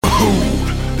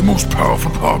the most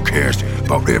powerful podcast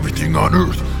about everything on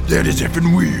Earth that is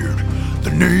effing weird.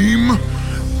 The name,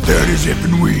 that is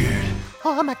effing weird.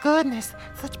 Oh my goodness,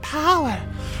 such power.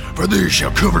 For they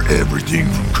shall cover everything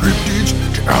from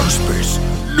cryptids to outer space.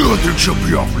 Nothing shall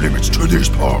be off limits to this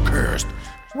podcast.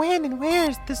 When and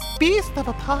where's this beast of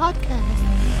a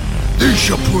podcast? They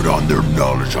shall put on their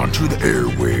knowledge onto the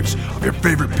airwaves of your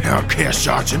favorite podcast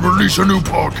sites and release a new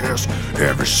podcast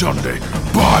every Sunday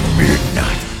by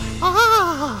midnight.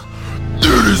 Ah!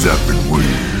 That is effing weird.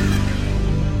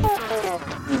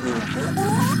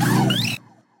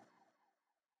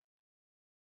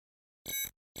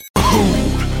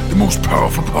 Behold, the most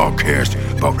powerful podcast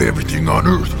about everything on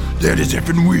Earth that is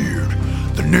effing weird.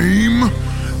 The name,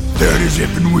 that is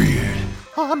effing weird.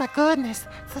 Oh my goodness,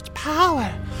 such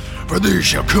power. For they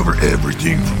shall cover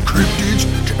everything from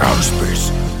cryptids to outer space.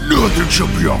 Nothing shall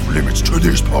be off limits to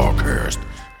this podcast.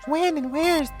 When and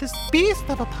where's this beast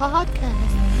of a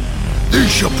podcast? They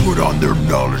shall put on their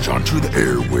knowledge onto the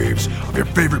airwaves of your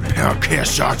favorite podcast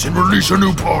sites and release a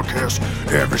new podcast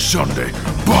every Sunday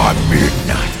by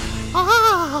midnight.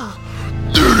 Ah!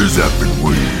 That is effing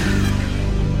weird.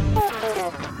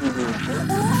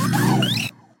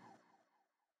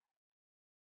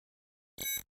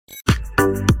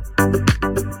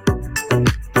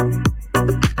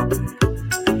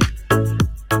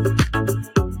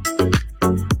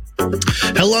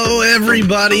 Hello,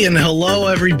 everybody, and hello,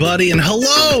 everybody, and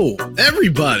hello,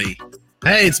 everybody.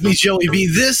 Hey, it's me, Joey B.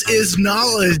 This is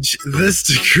Knowledge, This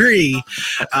Degree,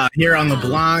 here on the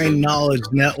Blind Knowledge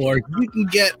Network. You can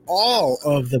get all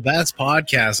of the best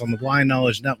podcasts on the Blind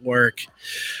Knowledge Network.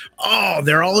 Oh,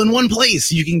 they're all in one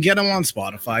place. You can get them on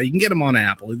Spotify. You can get them on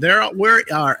Apple. We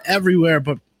are everywhere,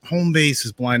 but home base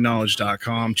is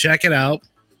blindknowledge.com. Check it out.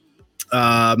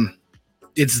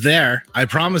 It's there. I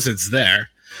promise it's there.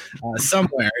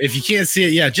 Somewhere. If you can't see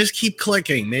it, yeah, just keep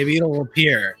clicking. Maybe it'll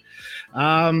appear.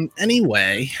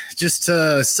 Anyway, just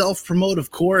to self-promote,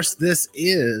 of course, this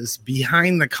is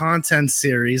Behind the Content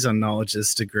series on Knowledge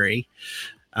This Degree.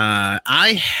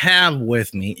 I have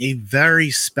with me a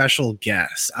very special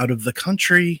guest out of the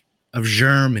country of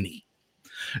Germany.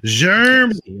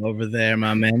 Germany over there,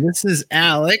 my man. This is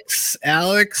Alex.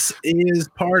 Alex is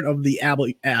part of the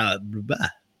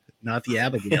not the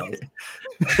Abigail.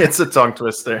 It's a tongue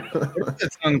twister. It's a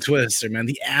tongue twister, man.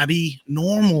 The Abby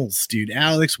Normals, dude.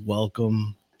 Alex,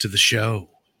 welcome to the show.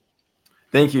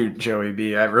 Thank you, Joey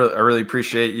B. I really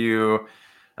appreciate you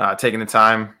taking the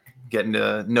time, getting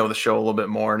to know the show a little bit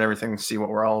more and everything, see what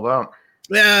we're all about.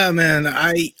 Yeah, man.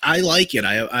 I like it.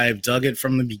 I've dug it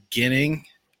from the beginning.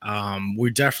 We're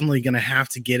definitely gonna have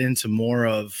to get into more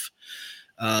of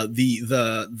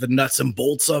the nuts and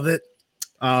bolts of it.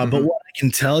 But what I can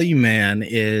tell you, man,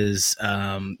 is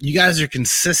you guys are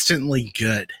consistently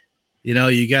good. You know,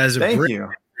 you guys are Thank you.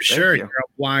 For sure. You're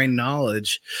a Blind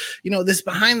Knowledge. You know, this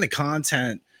Behind the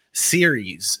Content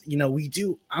series, you know,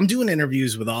 I'm doing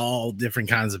interviews with all different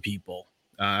kinds of people,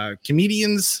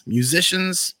 comedians,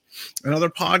 musicians, and other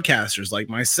podcasters like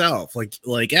myself,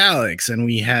 like Alex. And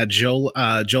we had Joe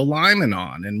Lyman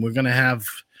on, and we're going to have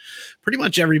pretty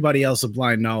much everybody else of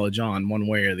Blind Knowledge on one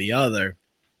way or the other.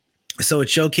 So it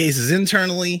showcases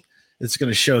internally, it's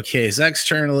going to showcase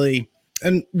externally.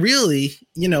 And really,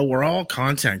 you know, we're all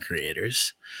content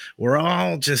creators. We're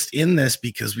all just in this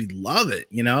because we love it,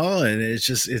 you know, and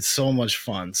it's so much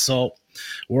fun. So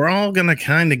we're all going to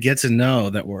kind of get to know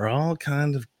that we're all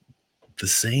kind of the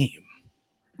same.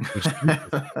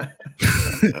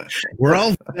 We're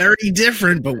all very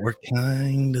different, but we're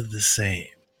kind of the same.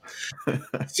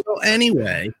 So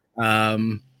anyway,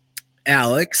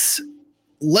 Alex,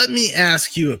 let me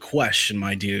ask you a question,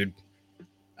 my dude.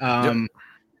 How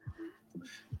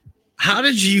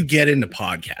did you get into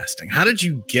podcasting? How did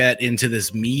you get into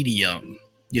this medium?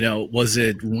 You know, was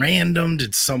it random?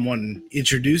 Did someone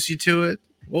introduce you to it?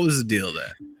 What was the deal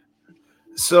there?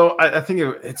 So I think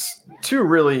it's two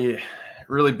really,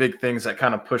 really big things that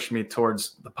kind of pushed me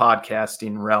towards the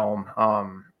podcasting realm.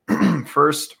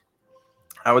 First,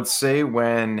 I would say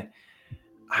when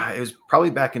it was probably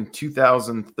back in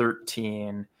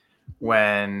 2013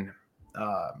 when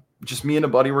just me and a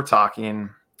buddy were talking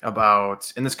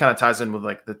about, and this kind of ties in with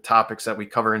like the topics that we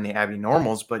cover in the Abby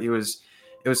Normals, but it was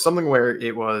something where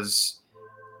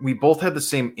we both had the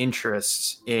same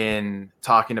interests in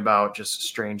talking about just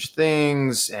strange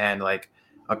things and like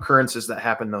occurrences that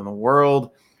happened in the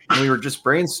world. And we were just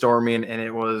brainstorming, and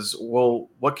it was, well,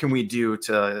 what can we do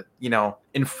to, you know,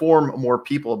 inform more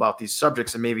people about these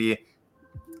subjects and maybe,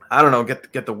 I don't know,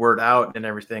 get the word out and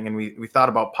everything. And we thought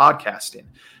about podcasting.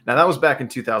 Now that was back in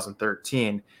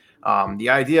 2013. The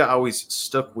idea always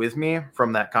stuck with me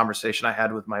from that conversation I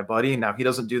had with my buddy. Now, he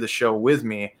doesn't do the show with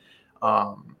me,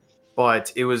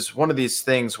 but it was one of these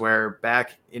things where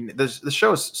back in the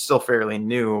show is still fairly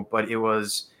new, but it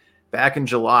was back in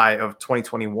July of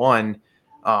 2021,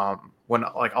 when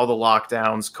like all the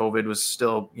lockdowns, COVID was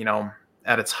still,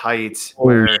 at its height,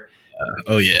 where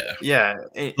yeah,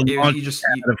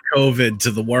 Of COVID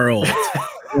to the world.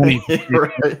 right.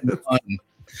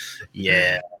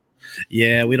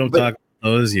 Yeah, we don't talk about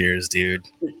those years, dude.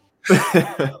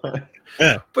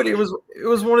 Yeah. But it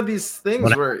was one of these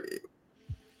things where,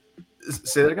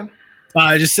 say that again.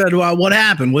 I just said, well, what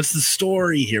happened? What's the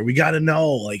story here? We got to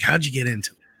know. Like, how'd you get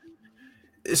into it?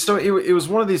 So it was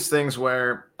one of these things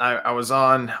where I was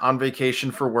on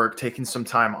vacation for work, taking some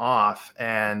time off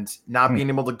and not being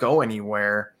able to go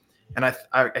anywhere. And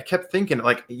I kept thinking,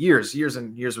 like, years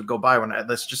and years would go by when I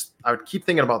would keep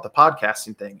thinking about the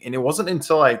podcasting thing. And it wasn't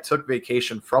until I took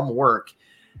vacation from work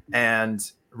and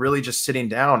really just sitting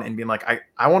down and being like,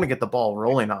 I want to get the ball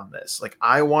rolling on this. Like,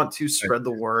 I want to spread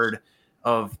the word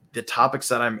of the topics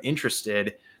that I'm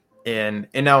interested in.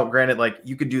 And now, granted, like,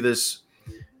 you could do this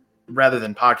rather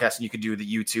than podcasting, you could do the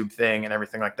YouTube thing and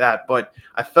everything like that. But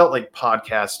I felt like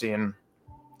podcasting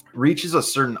reaches a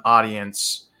certain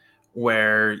audience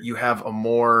where you have a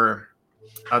more,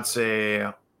 I'd say,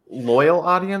 loyal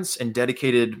audience and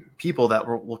dedicated people that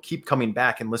will keep coming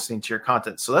back and listening to your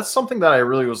content. So that's something that I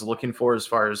really was looking for as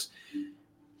far as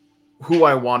who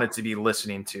I wanted to be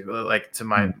listening to, like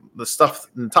to the stuff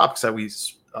and the topics that we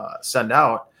send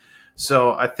out.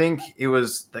 So I think it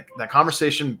was that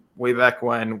conversation way back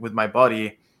when with my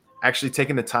buddy, actually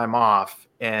taking the time off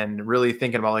and really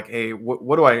thinking about like, hey,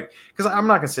 what do I, because I'm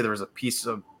not going to say there was a piece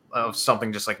of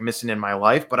something just like missing in my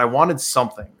life, but I wanted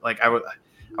something. Like I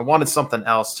wanted something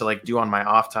else to like do on my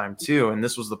off time too. And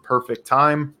this was the perfect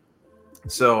time.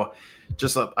 So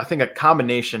just I think a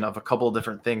combination of a couple of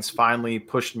different things finally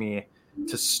pushed me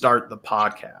to start the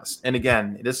podcast. And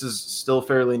again, this is still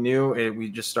fairly new. We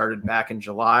just started back in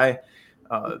July.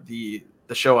 The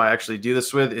show I actually do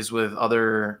this with is with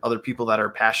other people that are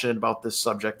passionate about this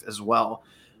subject as well.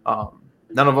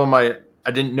 None of them I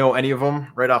didn't know any of them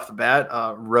right off the bat.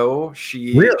 Ro,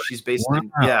 she's based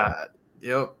in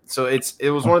So it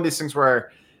was one of these things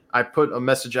where I put a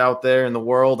message out there in the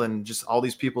world and just all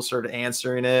these people started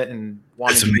answering it and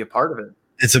wanting to be a part of it.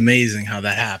 It's amazing how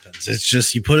that happens. It's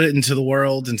just you put it into the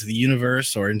world, into the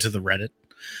universe, or into the Reddit,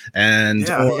 and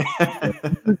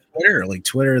Twitter. Like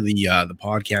Twitter, the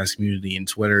podcast community in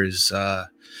Twitter is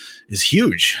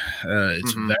huge.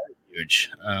 It's very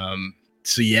huge.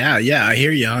 So yeah, I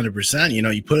hear you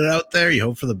 100%. You put it out there, you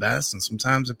hope for the best, and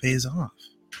sometimes it pays off.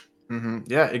 Mm-hmm.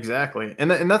 Yeah, exactly.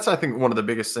 And that's, I think, one of the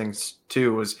biggest things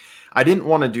too, was I didn't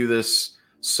want to do this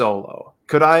solo.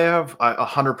 Could I have?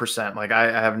 100%. Like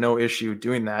I have no issue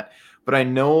doing that, but I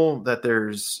know that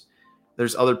there's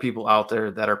other people out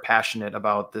there that are passionate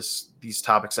about these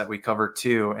topics that we cover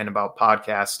too, and about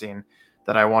podcasting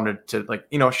that I wanted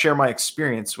to share my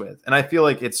experience with. And I feel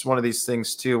like it's one of these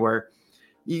things too, where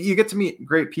you get to meet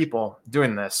great people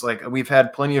doing this. Like we've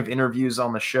had plenty of interviews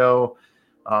on the show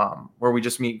where we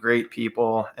just meet great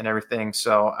people and everything.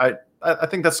 So I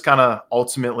think that's kind of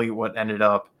ultimately what ended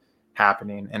up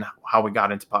happening and how we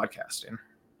got into podcasting.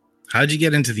 How'd you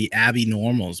get into the Abby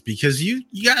Normals? Because you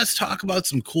guys talk about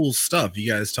some cool stuff.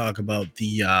 You guys talk about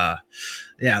the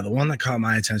one that caught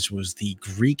my attention was the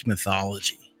Greek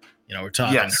mythology. We're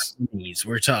talking Hermes,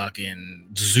 we're talking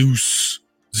Zeus,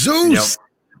 yep.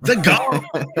 The god,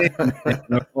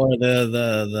 or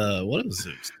the what was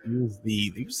Zeus?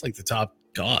 He was like the top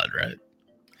god, right?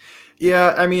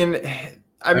 Yeah, I mean,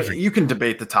 you can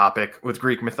debate the topic with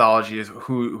Greek mythology is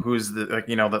who's the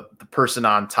the person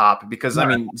on top, because I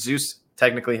mean Zeus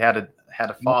technically had a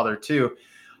father too,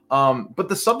 but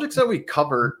the subjects that we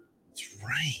covered. That's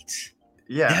right.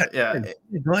 Yeah.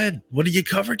 Go ahead. What did you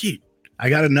cover, dude? I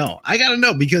gotta know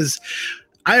because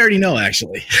I already know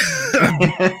actually.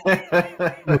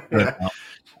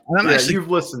 You've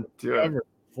listened to it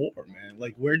before, man.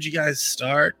 Like, where'd you guys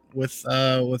start with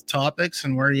topics,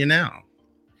 and where are you now?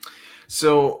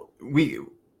 So we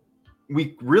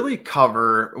really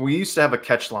cover. We used to have a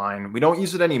catch line. We don't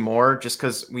use it anymore, just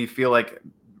because we feel like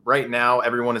right now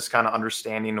everyone is kind of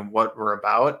understanding what we're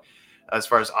about as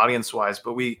far as audience wise.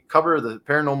 But we cover the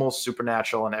paranormal,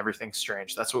 supernatural, and everything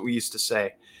strange. That's what we used to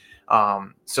say.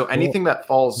 So anything that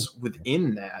falls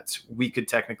within that, we could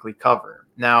technically cover.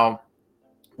 Now,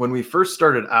 when we first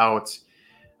started out,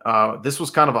 this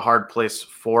was kind of a hard place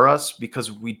for us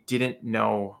because we didn't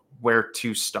know where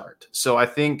to start. So I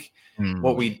think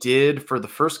what we did for the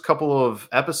first couple of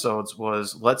episodes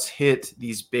was let's hit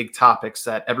these big topics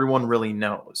that everyone really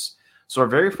knows. So our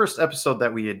very first episode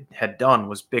that we had done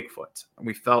was Bigfoot.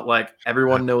 We felt like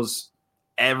everyone knows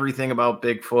everything about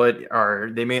Bigfoot,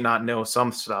 or they may not know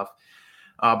some stuff.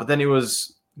 But then it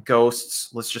was ghosts.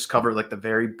 Let's just cover like the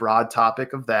very broad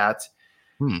topic of that.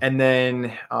 And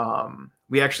then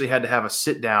we actually had to have a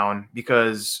sit down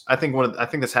because I think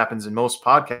this happens in most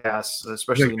podcasts,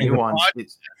 especially new ones. You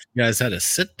guys had a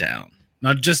sit down,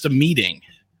 not just a meeting,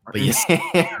 but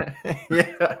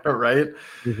yeah, right.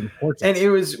 And it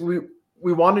was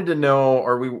we wanted to know,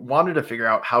 or we wanted to figure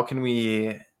out how can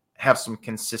we have some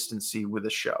consistency with the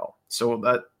show. So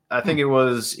that I think it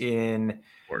was in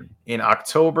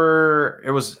October.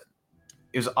 It was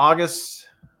August.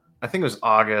 I think it was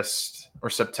August or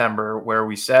September where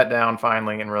we sat down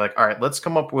finally and we're like, all right, let's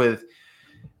come up with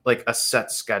like a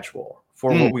set schedule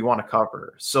for what we want to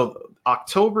cover. So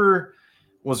October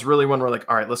was really when we're like,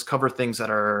 all right, let's cover things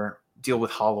that deal with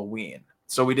Halloween.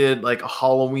 So we did like a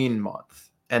Halloween month.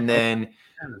 And then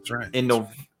that's right.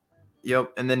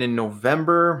 And then in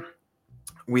November,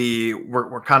 we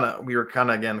were kind of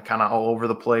all over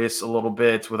the place a little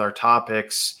bit with our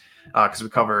topics because we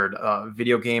covered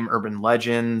video game urban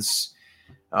legends.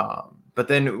 But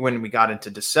then when we got into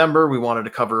December, we wanted to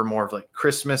cover more of like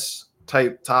Christmas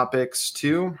type topics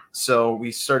too. So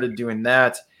we started doing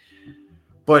that.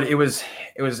 But it was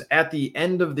at the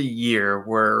end of the year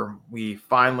where we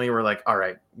finally were like, all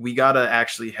right, we got to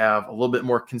actually have a little bit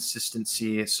more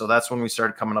consistency. So that's when we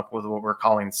started coming up with what we're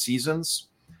calling seasons.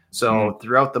 So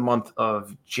throughout the month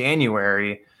of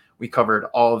January, we covered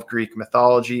all of Greek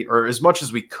mythology, or as much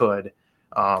as we could,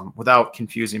 without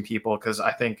confusing people, because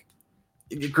I think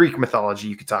Greek mythology,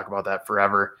 you could talk about that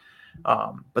forever.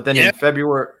 But then in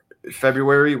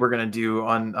February, we're going to do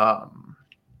on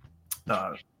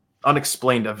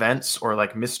unexplained events or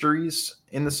like mysteries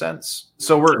in the sense.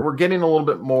 So we're getting a little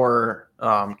bit more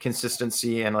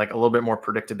consistency and like a little bit more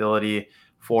predictability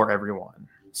for everyone.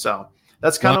 So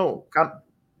that's kind of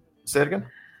say it again.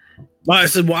 Well, I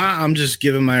said, wow, I'm just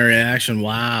giving my reaction.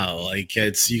 Wow. Like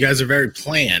you guys are very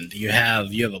planned. You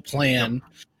have a plan.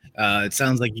 It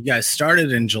sounds like you guys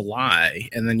started in July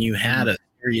and then you had a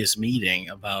serious meeting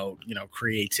about,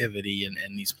 creativity and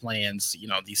these plans,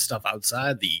 these stuff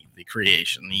outside the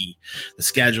creation, the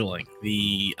scheduling,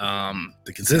 the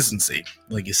consistency,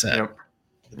 like you said.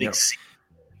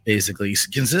 Basically,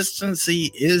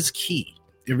 consistency is key.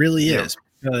 It really is,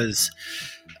 because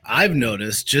I've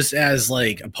noticed, just as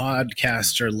like a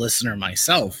podcaster listener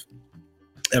myself,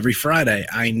 every Friday,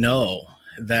 I know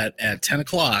that at 10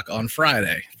 o'clock on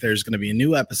Friday, there's going to be a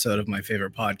new episode of my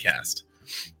favorite podcast.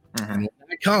 And when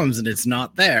it comes and it's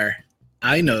not there,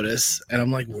 I notice and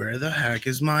I'm like, where the heck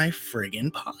is my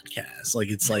friggin' podcast? Like,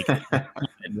 it's like,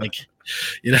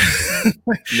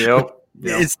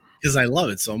 it's because I love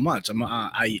it so much.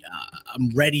 I'm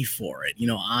ready for it.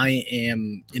 I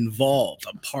am involved.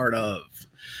 I'm part of.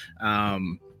 I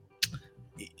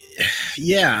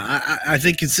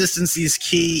think consistency is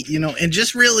key, and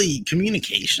just really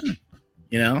communication,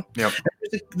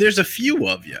 There's a few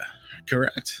of you,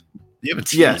 correct? You have a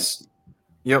team. Yes.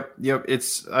 Yep.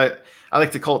 It's, I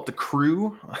like to call it the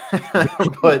crew,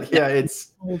 but yeah,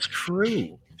 it's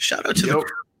crew. Shout out to the crew.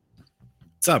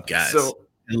 What's up, guys? So,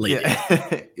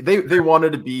 they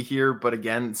wanted to be here, but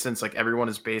again, since like everyone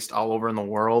is based all over in the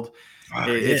world,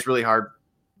 it's really hard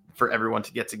for everyone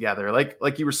to get together.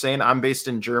 Like you were saying, I'm based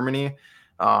in Germany.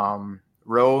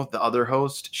 Ro, the other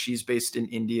host, she's based in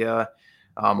India.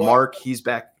 Mark, he's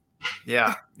back.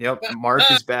 Yeah. Yep. Mark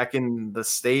is back in the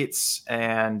States,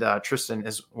 and Tristan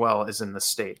as well is in the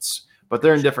States, but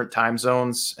they're in different time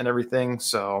zones and everything.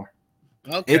 So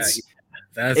that's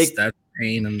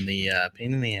pain in the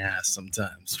ass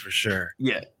sometimes, for sure.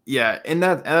 Yeah. And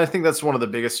I think that's one of the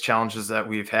biggest challenges that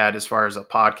we've had as far as a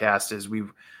podcast is we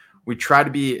try to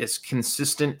be as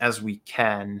consistent as we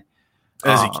can.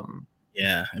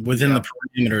 Within the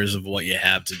parameters of what you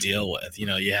have to deal with.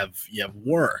 You have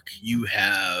work, you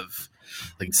have,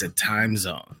 like I said, time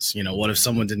zones. What if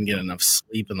someone didn't get enough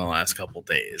sleep in the last couple of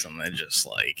days and they just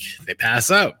they pass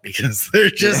out because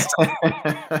they're just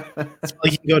it's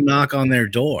like you can go knock on their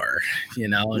door,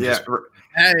 and just,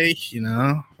 hey,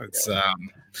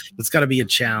 it's got to be a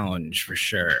challenge for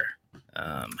sure.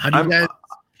 How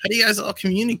do you guys all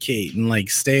communicate and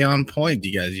stay on point? Do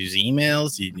you guys use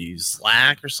emails? Do you use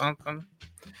Slack or something?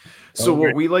 So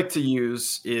what we like to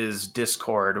use is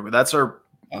Discord. That's our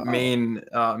main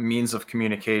means of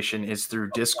communication is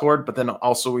through Discord, but then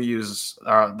also we use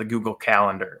the Google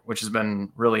Calendar, which has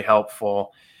been really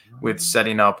helpful with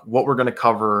setting up what we're going to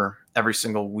cover every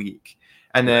single week.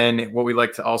 And then what we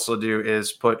like to also do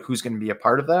is put who's going to be a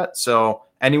part of that. So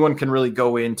anyone can really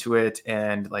go into it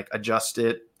and like adjust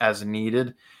it as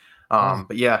needed.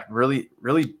 But yeah, really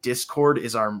Discord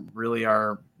is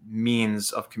our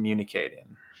means of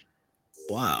communicating.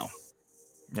 Wow.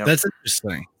 Yep.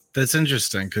 That's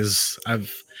interesting because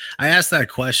I asked that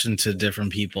question to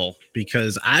different people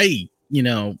because right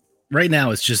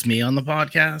now it's just me on the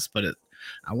podcast, but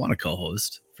I want to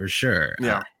co-host for sure.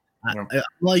 Yeah.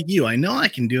 Like you, I know I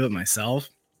can do it myself,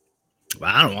 but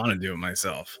I don't want to do it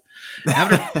myself.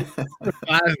 After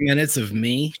 5 minutes of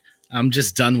me, I'm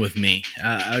just done with me.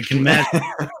 I can imagine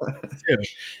too.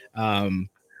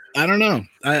 I don't know.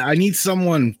 I need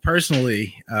someone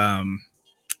personally.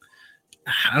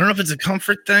 I don't know if it's a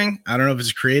comfort thing. I don't know if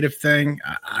it's a creative thing.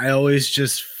 I always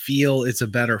just feel it's a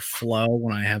better flow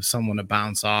when I have someone to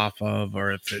bounce off of,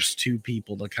 or if there's two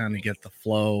people to kind of get the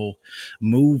flow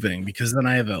moving, because then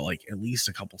I have at least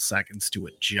a couple seconds to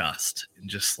adjust and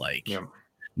just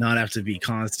not have to be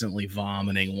constantly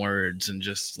vomiting words and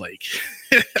just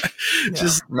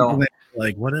just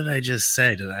what did I just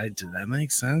say? Did that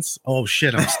make sense? Oh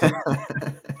shit, I'm still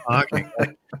talking.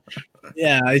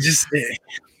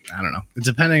 I don't know.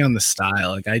 Depending on the style.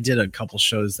 Like I did a couple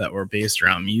shows that were based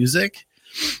around music.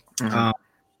 I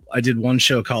did one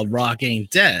show called Rock Ain't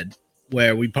Dead,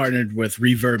 where we partnered with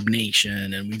Reverb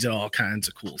Nation and we did all kinds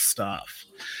of cool stuff.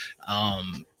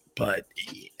 But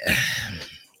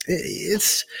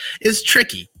it's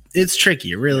tricky. It's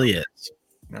tricky. It really is.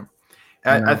 Yeah.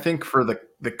 I think for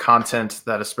the content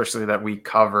that especially that we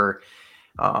cover,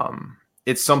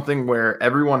 it's something where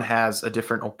everyone has a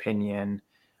different opinion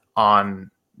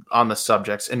on the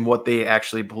subjects and what they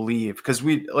actually believe. Because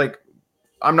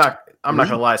I'm not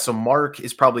gonna lie. So Mark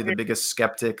is probably the biggest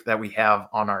skeptic that we have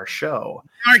on our show.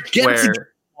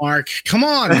 Mark, come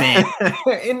on, man.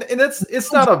 and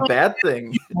it's not a bad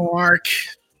thing. Mark.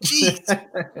 Jeez.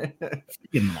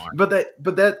 Mark. But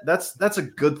that's a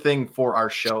good thing for our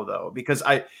show though, because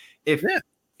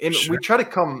we try to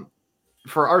come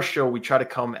for our show, we try to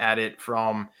come at it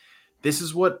from this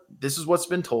is what's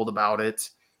been told about it.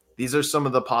 These are some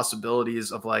of the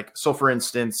possibilities of so for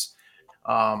instance,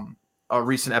 a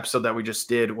recent episode that we just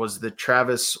did was the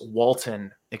Travis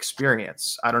Walton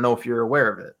experience. I don't know if you're aware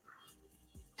of it.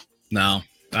 No,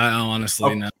 I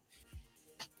honestly no.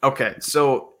 Okay,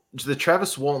 so the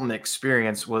Travis Walton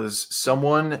experience was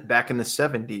someone back in the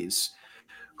 70s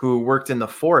who worked in the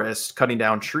forest cutting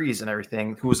down trees and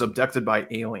everything, who was abducted by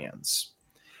aliens.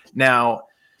 Now,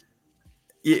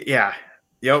 yeah,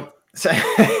 yep.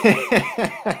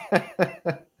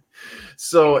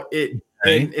 So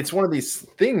it's one of these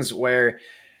things where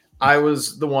I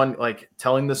was the one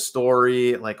telling the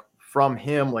story from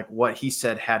him, what he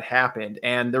said had happened,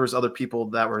 and there was other people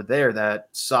that were there that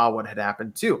saw what had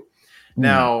happened too.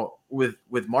 Now with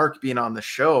Mark being on the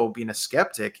show, being a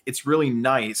skeptic, it's really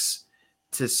nice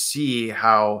to see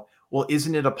how, well,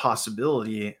 isn't it a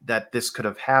possibility that this could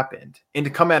have happened, and to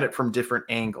come at it from different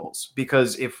angles?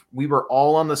 Because if we were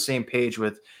all on the same page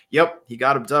with, yep, he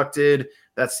got abducted,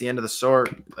 that's the end of the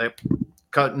story,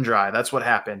 cut and dry, that's what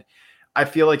happened, I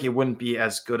feel like it wouldn't be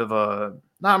as good of a,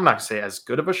 I'm not gonna say as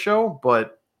good of a show,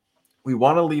 but we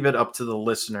want to leave it up to the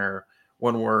listener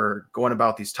when we're going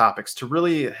about these topics to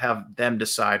really have them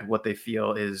decide what they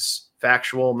feel is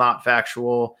factual, not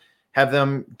factual, have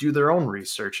them do their own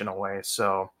research in a way.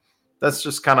 So that's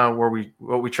just kind of what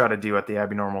we try to do at the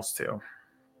Abby Normals too.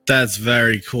 That's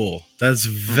very cool. That's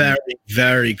very,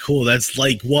 very cool. That's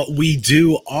what we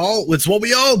do it's what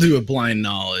we all do at Blind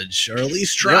Knowledge, or at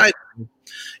least try. Yep.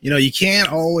 You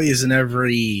can't always in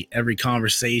every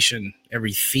conversation,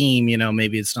 every theme,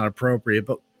 maybe it's not appropriate,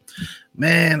 but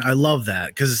man, I love that,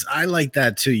 because I like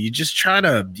that too. You try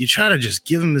to just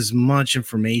give them as much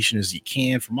information as you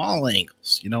can from all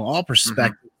angles, all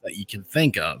perspectives that you can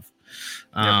think of.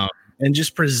 And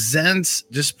just present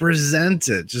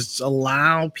it. Just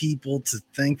allow people to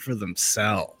think for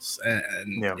themselves.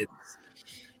 And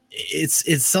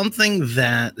it's something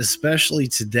that, especially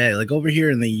today, over here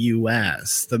in the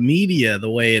US, the media, the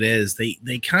way it is,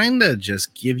 they kind of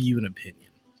just give you an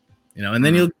opinion, and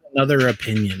then you'll get another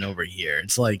opinion over here.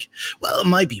 It's well, it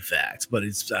might be facts, but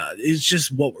it's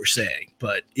just what we're saying,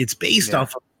 but it's based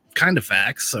off of kind of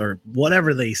facts or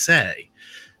whatever they say.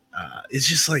 It's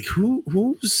just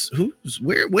where's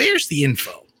the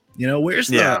info? Where's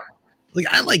the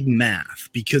I like math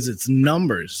because it's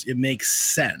numbers. It makes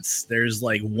sense. There's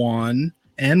 1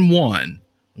 and 1.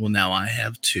 Well, now I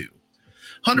have 2.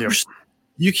 100%.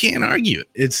 You can't argue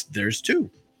it. There's 2.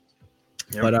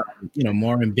 But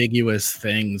more ambiguous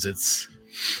things. It's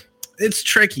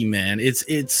tricky, man.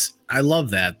 It's I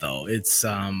love that though. It's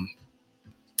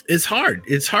it's hard.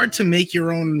 It's hard to make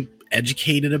your own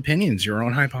educated opinions, your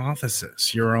own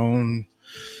hypothesis, your own,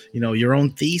 your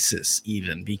own thesis,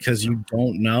 even because you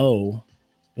don't know.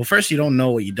 Well, first, you don't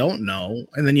know what you don't know,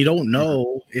 and then you don't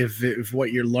know if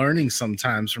what you're learning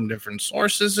sometimes from different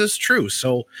sources is true.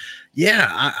 So, yeah,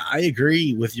 I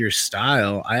agree with your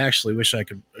style. I actually wish I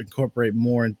could incorporate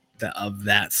more of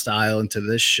that style into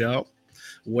this show,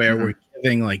 where we're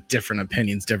giving like different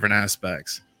opinions, different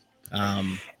aspects.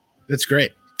 It's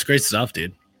great. It's great stuff,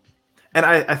 dude. And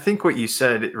I think what you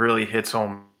said, it really hits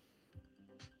home.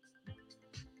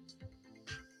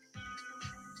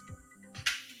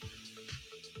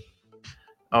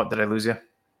 Oh, did I lose you?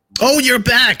 Oh, you're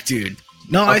back, dude.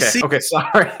 No, okay, I see. Okay,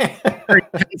 sorry.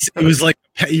 It was like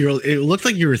it looked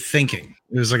like you were thinking.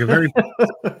 It was like a very.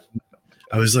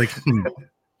 I was like, I didn't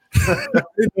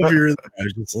know if you were there. I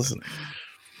was just listening.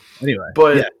 Anyway,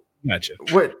 but yeah, gotcha.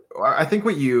 What I think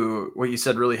what you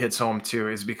said really hits home too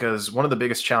is because one of the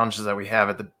biggest challenges that we have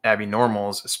at the Abbey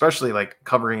Normals, especially like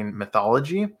covering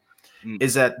mythology,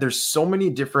 is that there's so many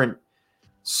different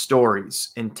stories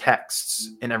and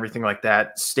texts and everything like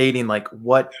that stating like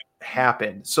what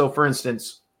happened. So for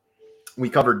instance, we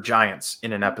covered giants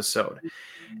in an episode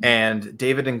and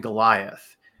David and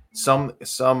Goliath. Some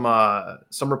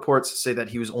reports say that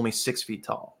he was only 6 feet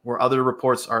tall, where other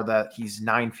reports are that he's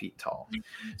 9 feet tall.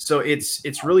 So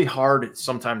it's really hard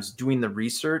sometimes doing the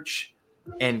research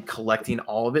and collecting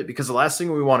all of it, because the last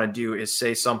thing we want to do is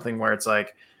say something where it's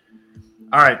like,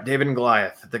 all right, David and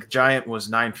Goliath, the giant was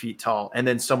 9 feet tall, and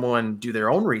then someone do their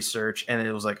own research and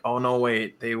it was like, oh no,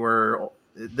 wait, they were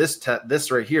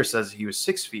this right here says he was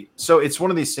 6 feet. So it's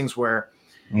one of these things where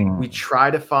we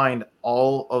try to find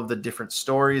all of the different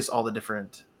stories, all the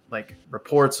different like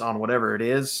reports on whatever it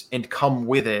is, and come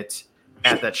with it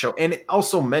at that show. And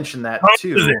also mention that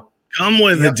too. Come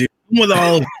with it, dude. Come with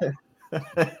all.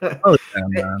 Oh, yeah,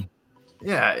 man.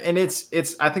 Yeah, and it's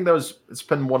I think it's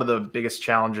been one of the biggest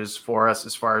challenges for us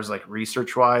as far as like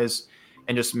research wise,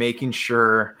 and just making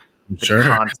sure the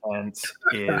content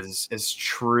is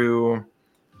true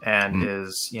and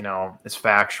is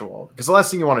factual. Because the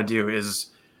last thing you want to do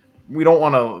is we don't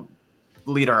want to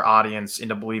lead our audience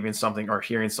into believing something or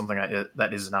hearing something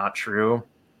that is not true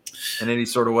in any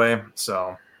sort of way.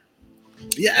 So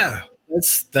yeah,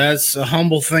 that's a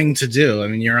humble thing to do. I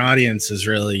mean, your audience is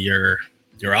really your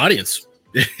audience.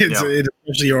 It's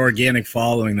especially your organic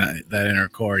following, that inner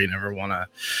core. You never want to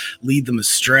lead them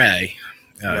astray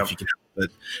if you can help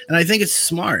it. And I think it's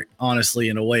smart, honestly,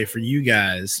 in a way, for you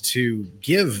guys to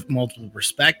give multiple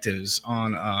perspectives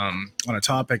on a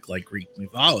topic like Greek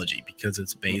mythology, because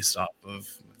it's based off of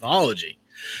mythology.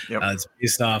 It's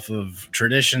based off of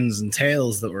traditions and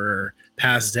tales that were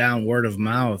passed down word of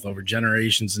mouth over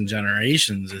generations and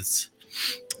generations.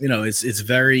 It's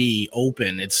very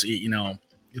open. It's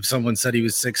if someone said he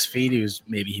was 6 feet,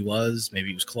 maybe he was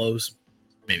close,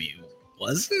 maybe he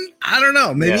wasn't. I don't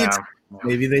know.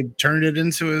 Maybe they turned it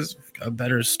into a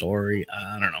better story.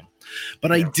 I don't know.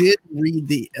 But I did read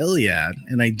the Iliad,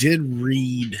 and I did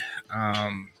read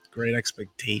Great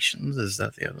Expectations. Is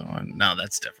that the other one? No,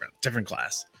 that's different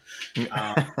class. The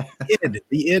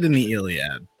Id and the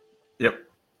Iliad. Yep.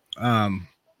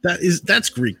 That's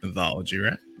Greek mythology,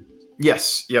 right?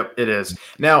 Yes. Yep. It is.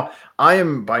 Now, I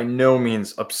am by no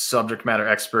means a subject matter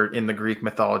expert in the Greek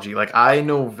mythology. Like, I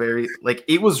know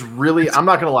it was really, I'm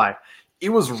not going to lie, it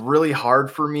was really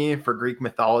hard for me for Greek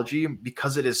mythology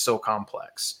because it is so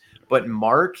complex. But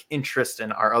Mark and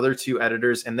Tristan, our other two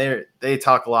editors, and they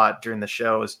talk a lot during the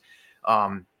shows.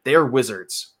 They are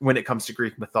wizards when it comes to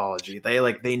Greek mythology.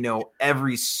 They know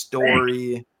every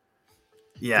story.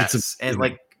 Yes. And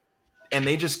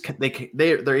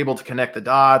they're able to connect the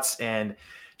dots and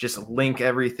just link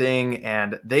everything,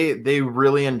 and they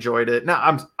really enjoyed it.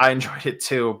 Now I enjoyed it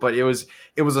too, but it was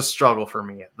a struggle for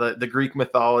me. The Greek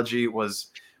mythology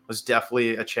was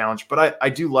definitely a challenge, but I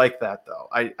do like that though.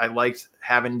 I liked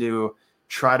having to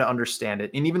try to understand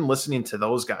it, and even listening to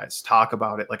those guys talk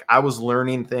about it. Like, I was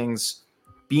learning things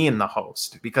being the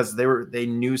host, because they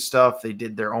knew stuff. They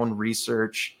did their own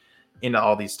research into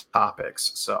all these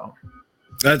topics. So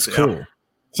that's cool. Yeah.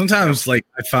 Sometimes, like,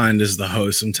 I find as the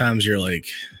host, sometimes you're like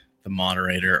the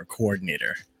moderator or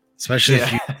coordinator, especially if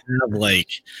you have like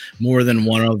more than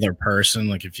one other person.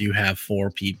 Like, if you have 4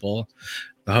 people,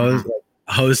 the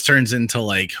host turns into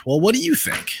like, well, what do you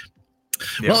think?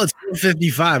 Yeah. Well, it's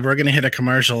 4:55. We're gonna hit a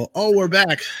commercial. Oh, we're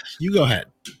back. You go ahead.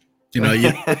 You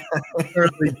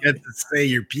really get to say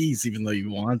your piece, even though you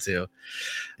want to.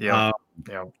 Yeah.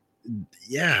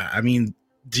 I mean,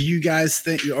 do you guys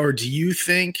think, or do you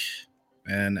think?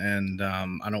 And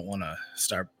I don't want to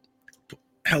start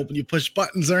helping you push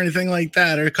buttons or anything like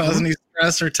that, or cause any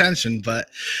stress or tension. But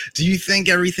do you think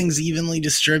everything's evenly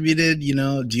distributed? You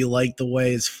know, do you like the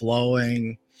way it's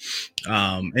flowing?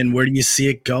 And where do you see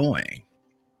it going?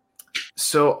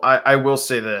 So I will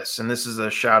say this, and this is a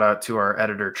shout out to our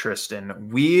editor, Tristan.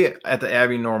 We at the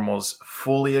Abby Normals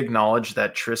fully acknowledge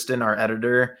that Tristan, our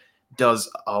editor, does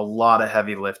a lot of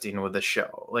heavy lifting with the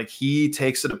show. Like, he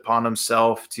takes it upon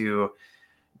himself to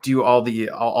do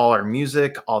all our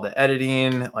music, all the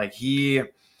editing. Like,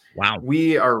 Wow.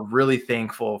 we are really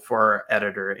thankful for our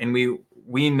editor, and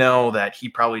we know that he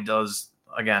probably does,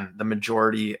 again, the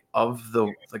majority of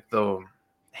the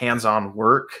hands-on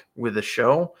work with the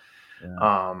show.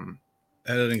 Yeah.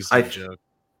 Editing's no joke.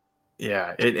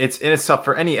 Yeah, it's tough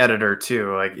for any editor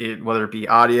too. Like, whether it be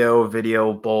audio,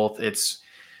 video, both.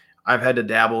 I've had to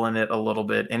dabble in it a little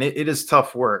bit, and it is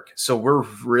tough work. So we're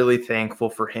really thankful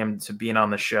for him to being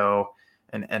on the show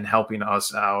and helping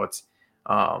us out.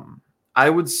 I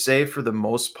would say for the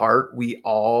most part, we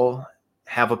all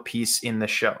have a piece in the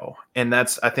show, and I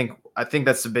think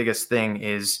that's the biggest thing,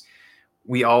 is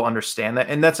we all understand that.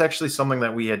 And that's actually something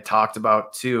that we had talked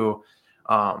about too,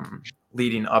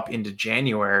 leading up into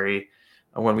January,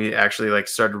 when we actually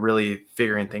started really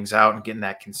figuring things out and getting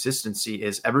that consistency,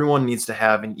 is everyone needs to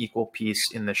have an equal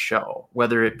piece in the show,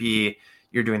 whether it be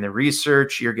you're doing the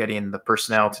research, you're getting the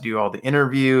personnel to do all the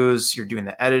interviews, you're doing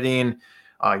the editing,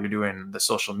 you're doing the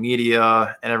social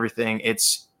media and everything.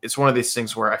 It's one of these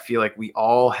things where I feel like we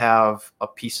all have a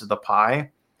piece of the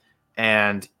pie.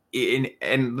 And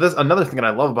this, another thing that I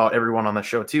love about everyone on the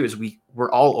show too, is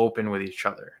we're all open with each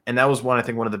other. And that was one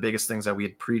of the biggest things that we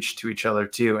had preached to each other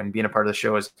too, and being a part of the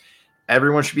show, is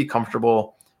everyone should be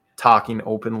comfortable talking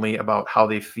openly about how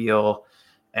they feel.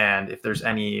 And if there's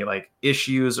any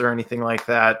issues or anything like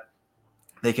that,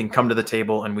 they can come to the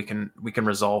table and we can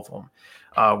resolve them.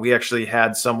 We actually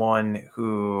had someone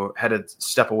who had to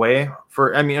step away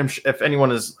if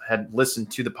anyone had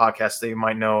listened to the podcast, they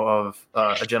might know of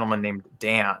a gentleman named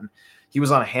Dan. He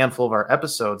was on a handful of our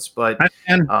episodes, but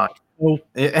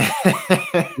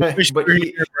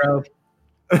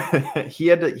he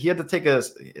had to take a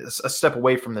step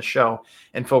away from the show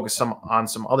and focus on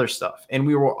some other stuff. And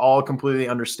we were all completely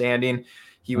understanding.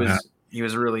 He was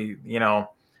really,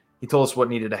 he told us what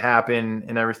needed to happen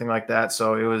and everything like that.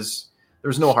 So there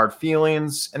was no hard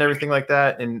feelings and everything like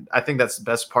that. And I think that's the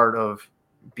best part of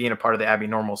being a part of the Abby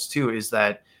Normals too, is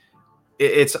that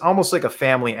it's almost like a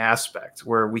family aspect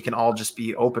where we can all just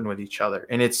be open with each other.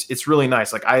 And it's really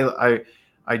nice. Like, I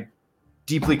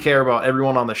deeply care about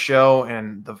everyone on the show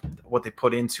and what they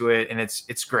put into it. And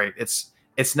it's great.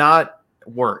 It's not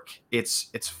work. It's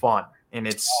fun. And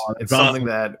it's something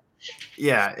that,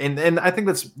 yeah. And I think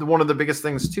that's one of the biggest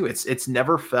things too. It's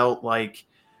never felt like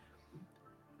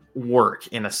work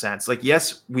in a sense. Like,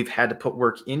 yes, we've had to put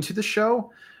work into the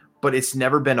show, but it's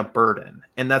never been a burden.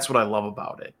 And that's what I love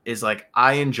about it, is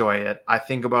I enjoy it. I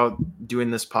think about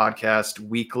doing this podcast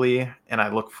weekly, and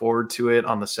I look forward to it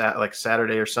on the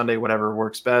Saturday or Sunday, whatever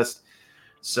works best.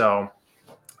 So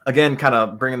again, kind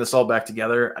of bringing this all back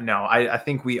together. No, I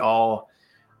think we all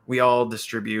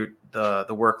distribute the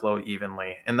workload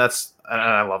evenly, and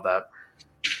I love that.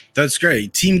 That's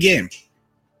great. Team game.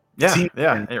 Yeah.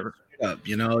 Game. Up,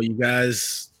 you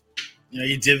guys,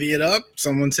 you divvy it up.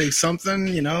 Someone takes something,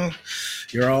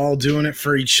 you're all doing it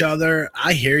for each other.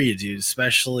 I hear you, dude,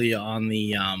 especially on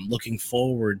the looking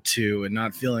forward to and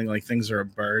not feeling like things are a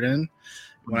burden.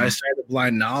 When I started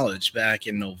Blind Knowledge back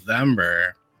in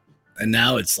November, and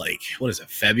now it's what is it,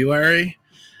 February?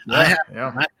 I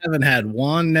haven't had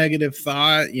one negative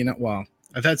thought, well,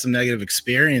 I've had some negative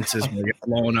experiences where we get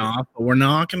blown off, but we're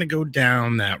not going to go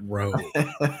down that road.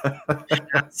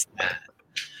 That's that.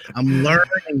 I'm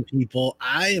learning, people.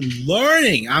 I am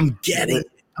learning. I'm getting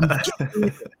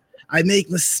it. I make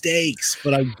mistakes,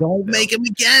 but I don't make them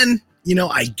again.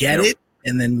 I get it,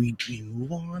 and then we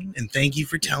move on. And thank you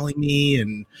for telling me.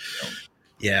 And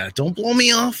yeah, don't blow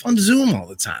me off on Zoom all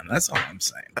the time. That's all I'm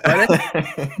saying.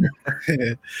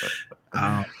 But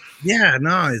yeah,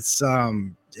 no,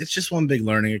 it's just one big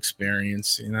learning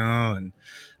experience, and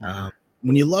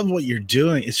when you love what you're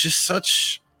doing, it's just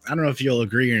such, I don't know if you'll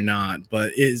agree or not,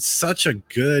 but it's such a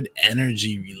good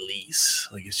energy release.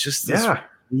 It's just this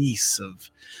release of,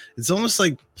 it's almost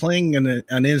like playing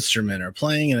an instrument or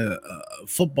playing a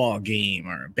football game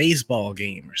or a baseball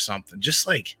game or something. Just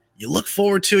you look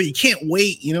forward to it. You can't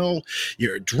wait, your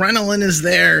adrenaline is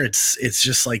there. It's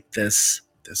just this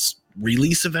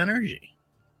release of energy.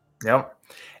 Yep.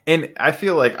 And I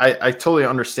feel like I totally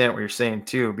understand what you're saying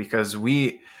too, because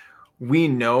we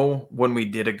know when we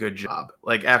did a good job.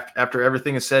 After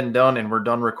everything is said and done and we're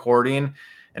done recording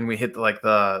and we hit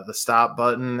the stop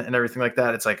button and everything like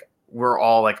that, it's we're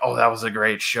all like, oh, that was a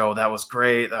great show. That was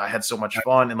great. I had so much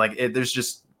fun. And like, there's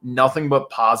just nothing but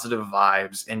positive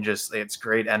vibes and just, it's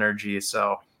great energy.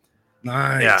 So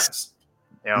Nice.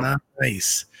 yeah.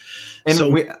 Nice. And So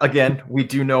we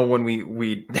do know when we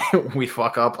we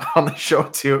fuck up on the show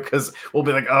too, because we'll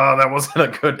be like, oh, that wasn't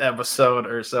a good episode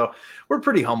or so. We're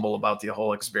pretty humble about the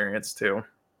whole experience too.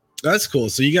 that's cool.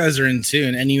 So you guys are in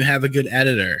tune and you have a good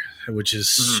editor, which is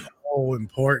so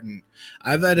important.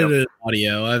 I've edited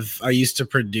audio. I used to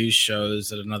produce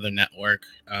shows at another network,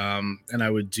 and I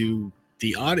would do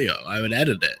the audio. I would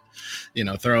edit it,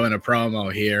 throw in a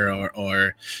promo here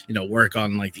or work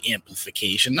on like the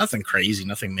amplification. Nothing crazy,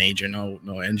 nothing major,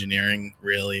 no engineering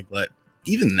really. But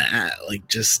even that, like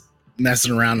just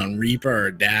messing around on Reaper or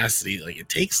Audacity, like it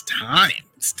takes time.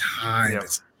 It's time. Yep.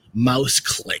 It's mouse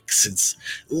clicks. It's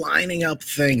lining up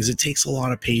things. It takes a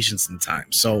lot of patience and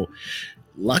time. So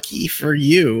lucky for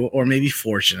you, or maybe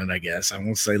fortunate, I guess. I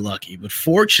won't say lucky, but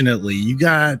fortunately, you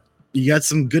got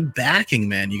some good backing,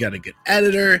 man. You got a good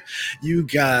editor. You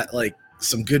got like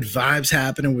some good vibes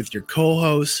happening with your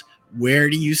co-hosts. Where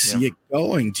do you see it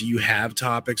going? Do you have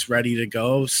topics ready to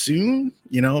go soon?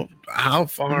 How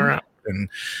far out? And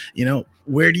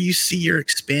where do you see your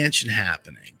expansion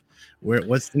happening?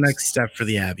 What's the next step for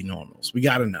the Abby Normals? We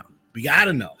gotta know.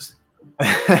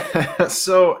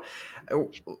 So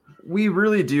we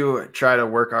really do try to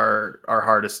work our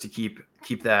hardest to keep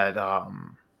that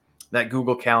that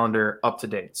Google Calendar up to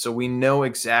date. So we know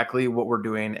exactly what we're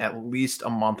doing at least a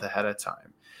month ahead of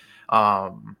time.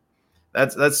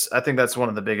 I think that's one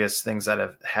of the biggest things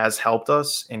that has helped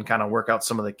us and kind of work out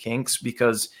some of the kinks,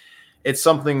 because it's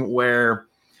something where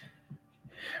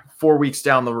 4 weeks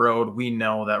down the road, we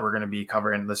know that we're going to be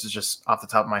covering, this is just off the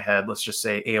top of my head, let's just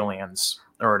say aliens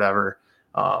or whatever.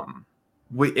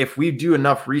 If we do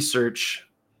enough research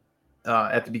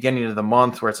at the beginning of the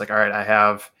month where it's like, all right, I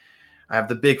have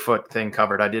the Bigfoot thing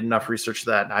covered. I did enough research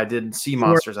that I didn't see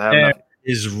monsters. I have enough.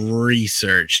 Is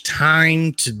research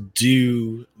time to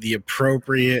do the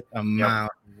appropriate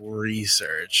amount of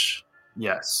research.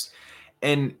 Yes.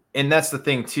 And that's the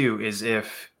thing too, is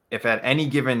if at any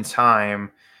given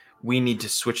time we need to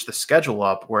switch the schedule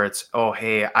up where it's, oh,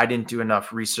 hey, I didn't do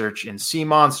enough research in sea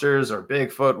monsters or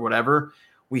Bigfoot, whatever,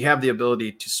 we have the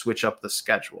ability to switch up the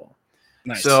schedule.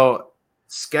 Nice. So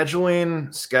scheduling.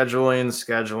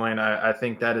 I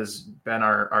think that has been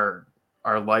our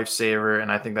lifesaver.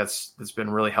 And I think that's been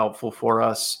really helpful for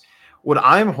us. What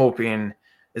I'm hoping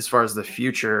as far as the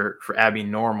future for Abby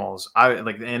Normals,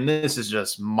 and this is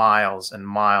just miles and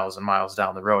miles and miles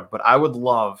down the road, but I would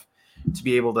love to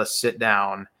be able to sit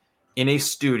down in a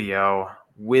studio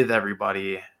with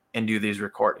everybody and do these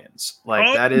recordings.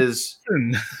 That is,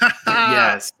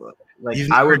 yes.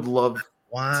 I would love.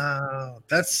 Wow.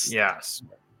 That's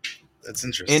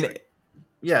interesting. And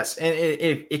yes. And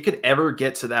if it could ever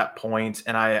get to that point,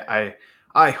 and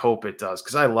I hope it does,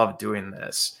 because I love doing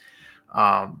this.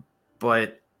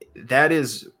 But that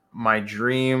is my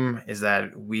dream, is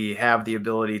that we have the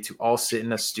ability to all sit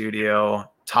in a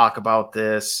studio, talk about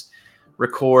this,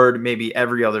 record maybe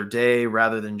every other day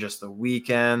rather than just the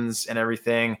weekends and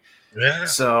everything. Yeah.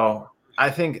 So I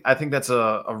think that's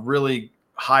a really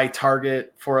high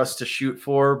target for us to shoot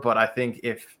for. But I think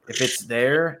if it's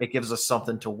there, it gives us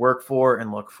something to work for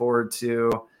and look forward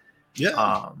to.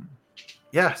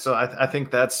 Yeah. So I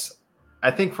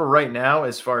think for right now,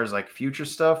 as far as like future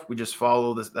stuff, we just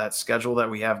follow that schedule that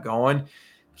we have going,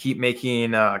 keep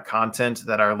making content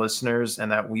that our listeners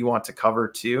and that we want to cover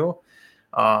too.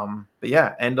 But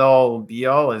yeah, end all be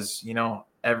all is,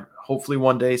 hopefully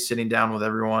one day sitting down with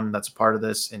everyone that's a part of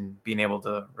this and being able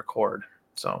to record.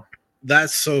 So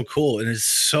that's so cool. And it's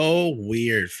so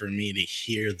weird for me to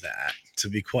hear that, to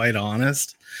be quite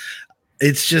honest.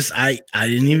 It's just, I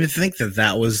didn't even think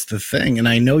that was the thing. And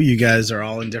I know you guys are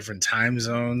all in different time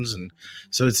zones. And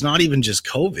so it's not even just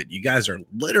COVID. You guys are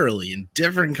literally in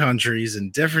different countries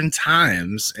and different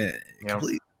times. You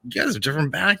guys have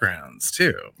different backgrounds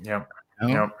too. Yeah.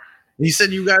 You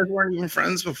said you guys weren't even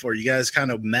friends before. You guys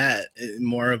kind of met in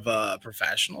more of a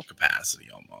professional capacity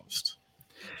almost.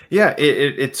 Yeah,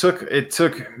 it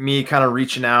took me kind of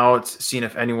reaching out, seeing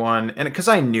if anyone, and because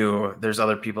I knew there's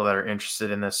other people that are interested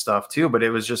in this stuff too, but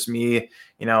it was just me,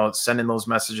 sending those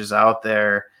messages out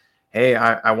there. Hey,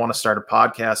 I want to start a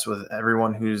podcast with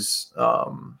everyone who's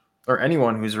or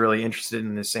anyone who's really interested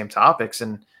in the same topics,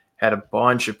 and had a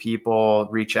bunch of people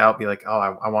reach out, be like,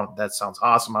 oh, I want, that sounds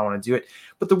awesome, I want to do it.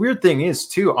 But the weird thing is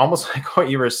too, almost like what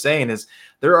you were saying, is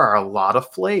there are a lot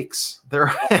of flakes.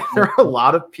 There are a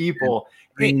lot of people.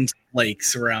 Green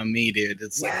flakes around me, dude.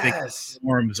 It's like big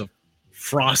swarms of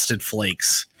frosted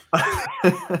flakes.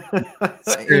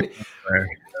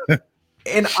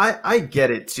 And I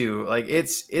get it too. Like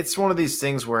it's one of these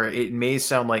things where it may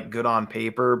sound like good on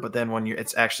paper, but then when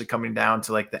it's actually coming down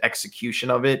to like the execution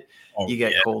of it, Oh you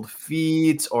get yeah. cold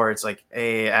feet, or it's like,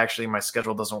 hey, actually my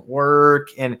schedule doesn't work.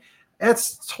 And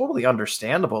that's totally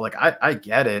understandable. Like I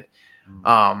get it.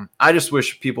 I just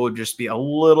wish people would just be a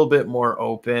little bit more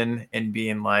open and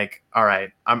being like, all right,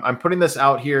 I'm putting this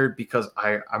out here because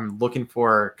I'm looking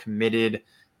for committed,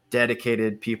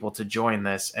 dedicated people to join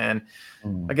this. And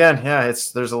again, yeah,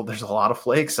 there's a lot of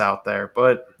flakes out there,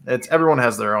 but it's everyone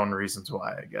has their own reasons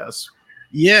why, I guess.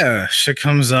 Yeah, shit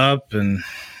comes up and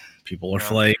people are Yeah.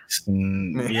 flakes,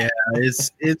 and yeah,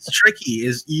 it's tricky.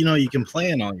 Is you can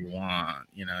plan all you want.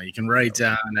 You can write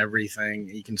down everything.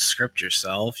 You can script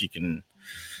yourself. You can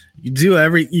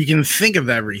think of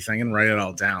everything and write it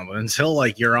all down. But until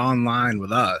like you're online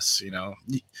with us,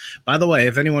 By the way,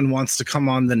 if anyone wants to come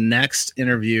on the next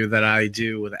interview that I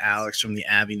do with Alex from the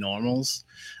Abby Normals,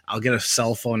 I'll get a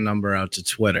cell phone number out to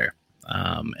Twitter,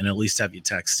 and at least have you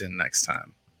text in next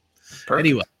time. Perfect.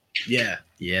 Anyway,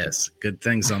 yes, good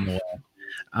things on the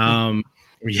way.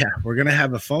 Yeah, we're gonna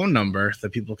have a phone number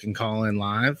that people can call in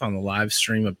live on the live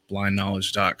stream at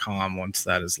blindknowledge.com once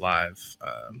that is live.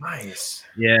 Nice.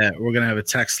 Yeah, we're gonna have a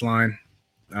text line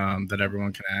that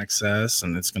everyone can access,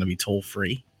 and it's gonna be toll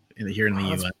free here in the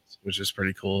US, which is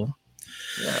pretty cool.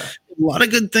 Yeah. A lot of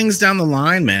good things down the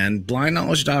line, man.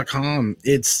 Blindknowledge.com.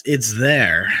 It's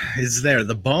there. It's there.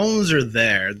 The bones are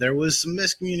there. There was some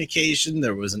miscommunication.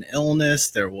 There was an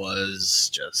illness. There was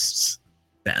just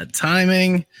bad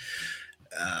timing.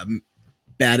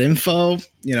 Bad info.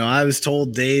 I was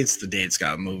told dates. The dates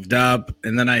got moved up,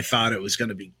 and then I thought it was going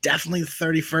to be definitely the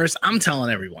 31st. I'm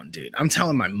telling everyone, dude. I'm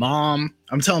telling my mom.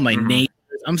 I'm telling my neighbors.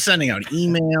 I'm sending out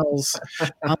emails.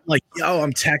 I'm like, yo,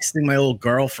 I'm texting my old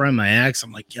girlfriend, my ex.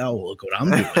 I'm like, yo, look what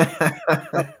I'm doing.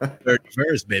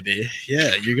 31st, baby.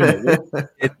 Yeah, you're gonna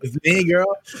work it with me,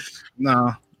 girl.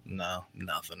 No,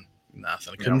 nothing. I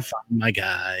couldn't find my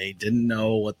guy. Didn't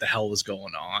know what the hell was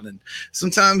going on. And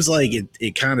sometimes like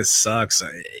it kind of sucks.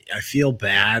 I feel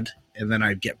bad, and then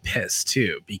I get pissed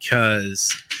too,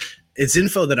 because it's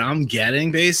info that I'm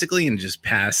getting basically and just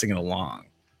passing it along.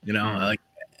 Like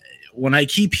when I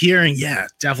keep hearing, yeah,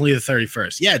 definitely the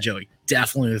 31st. Yeah, Joey,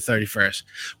 definitely the 31st.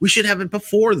 We should have it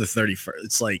before the 31st.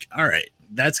 It's like, all right,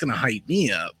 that's gonna hype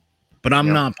me up. But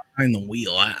I'm not behind the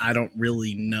wheel. I don't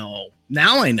really know.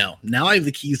 Now I know. Now I have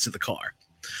the keys to the car.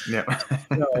 Yeah.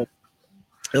 So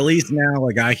at least now,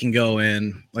 like I can go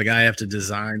in. Like I have to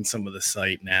design some of the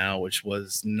site now, which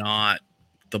was not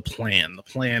the plan. The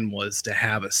plan was to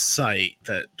have a site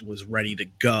that was ready to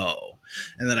go,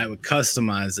 and then I would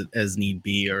customize it as need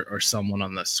be, or someone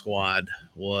on the squad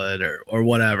would, or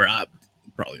whatever.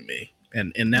 Probably me.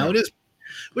 And now it is,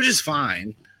 which is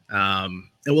fine.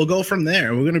 And we'll go from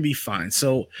there. We're going to be fine.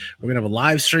 So we're going to have a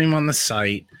live stream on the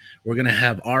site. We're going to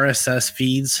have RSS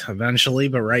feeds eventually,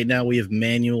 but right now we have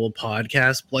manual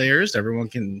podcast players. Everyone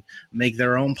can make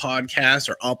their own podcast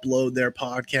or upload their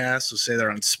podcast. So say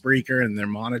they're on Spreaker and they're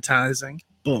monetizing.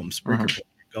 Boom, Spreaker.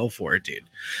 Go for it, dude.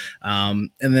 And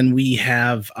then we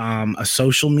have a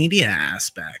social media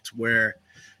aspect where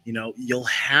you'll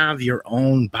have your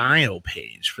own bio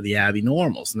page for the Abby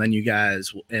Normals, and then you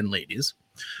guys and ladies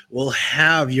will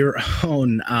have your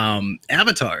own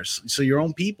avatars, so your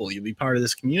own people. You'll be part of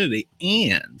this community,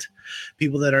 and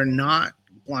people that are not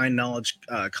blind knowledge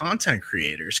content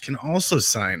creators can also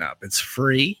sign up. It's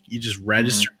free. You just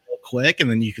register real quick,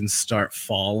 and then you can start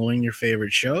following your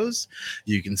favorite shows.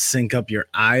 You can sync up your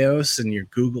iOS and your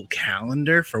Google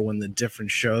Calendar for when the different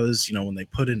shows, when they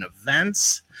put in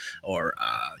events or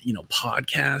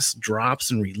podcast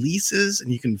drops and releases,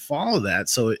 and you can follow that.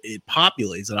 So it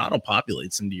populates, it auto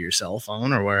populates into your cell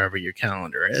phone or wherever your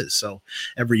calendar is. So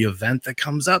every event that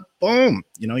comes up, boom,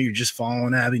 you're just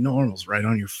following Abby Normals right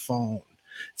on your phone.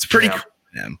 It's pretty cool,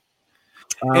 man.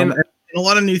 And a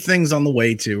lot of new things on the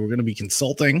way too. We're going to be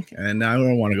consulting, and I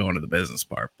don't want to go into the business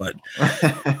part, but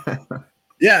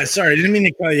yeah, sorry, I didn't mean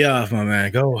to cut you off, my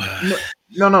man. Go.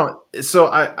 No. So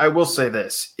I will say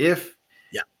this: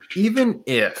 even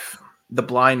if the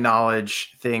blind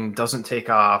knowledge thing doesn't take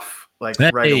off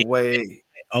right away,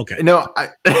 okay. No,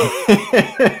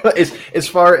 as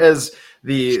far as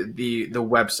the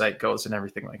website goes and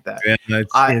everything like that,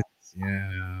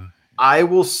 I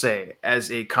will say,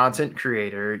 as a content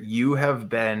creator, you have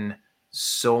been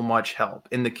so much help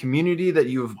in the community that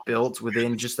you have built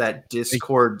within just that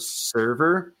Discord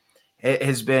server. It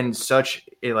has been such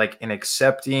an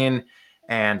accepting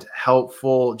and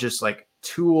helpful, just like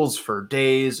tools for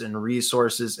days and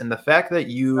resources. And the fact that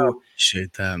you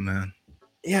appreciate that, man.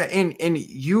 Yeah, and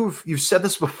you've said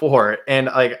this before, and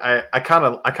like I kind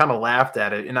of laughed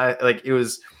at it, and I like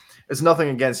it's nothing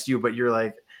against you, but you're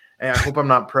like, hey, I hope I'm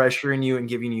not pressuring you and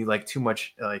giving you like too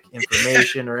much like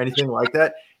information or anything like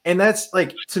that. And that's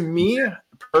like, to me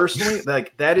personally,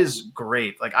 like that is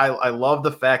great. Like I love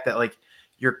the fact that like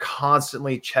you're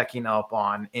constantly checking up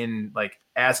on and like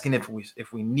asking if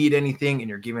we need anything, and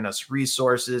you're giving us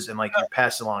resources, and like you're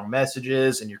passing along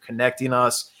messages and you're connecting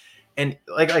us. And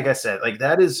like I said, like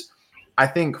that is, I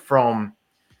think, from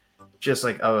just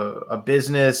like a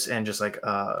business and just like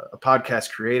a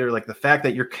podcast creator, like the fact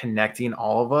that you're connecting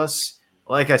all of us.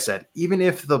 Like I said, even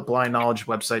if the Blind Knowledge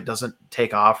website doesn't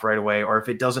take off right away, or if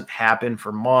it doesn't happen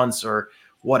for months or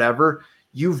whatever,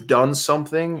 you've done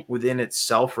something within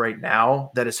itself right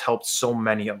now that has helped so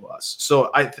many of us.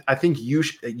 So I think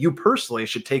you personally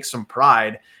should take some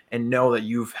pride and know that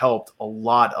you've helped a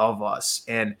lot of us.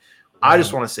 And I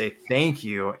just want to say thank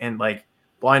you. And like,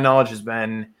 Blind Knowledge has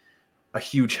been a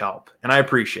huge help, and I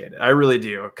appreciate it. I really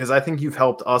do, because I think you've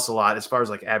helped us a lot as far as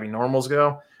like Abby Normals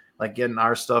go, like getting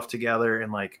our stuff together,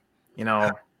 and like, you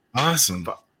know, Awesome.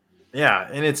 yeah.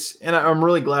 And I'm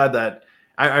really glad that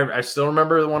I still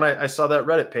remember when I saw that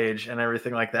Reddit page and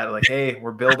everything like that. Like, hey,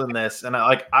 we're building this, and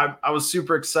I was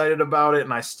super excited about it,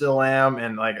 and I still am,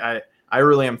 and like I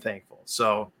really am thankful.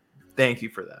 So thank you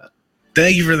for that.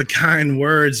 Thank you for the kind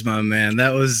words, my man.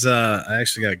 That was I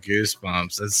actually got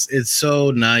goosebumps. It's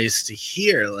so nice to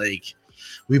hear. Like,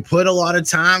 we put a lot of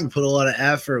time, we put a lot of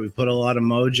effort, we put a lot of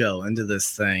mojo into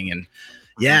this thing. And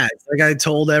yeah, it's like I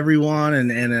told everyone,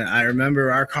 and I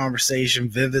remember our conversation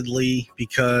vividly,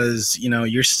 because you know,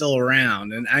 you're still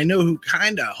around, and I know who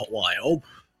kind of, well, I hope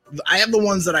I have the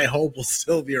ones that I hope will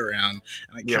still be around,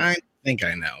 and I kind of think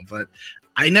I know, but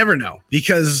I never know,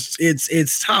 because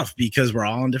it's tough, because we're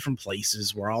all in different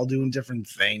places, we're all doing different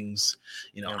things.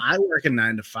 You know, I work a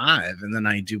 9 to 5, and then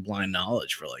I do Blind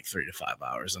Knowledge for like 3 to 5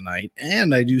 hours a night,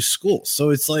 and I do school. So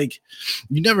it's like,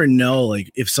 you never know,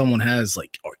 like if someone has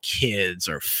like, or kids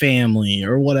or family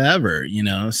or whatever, you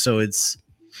know. So it's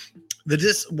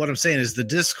what I'm saying is the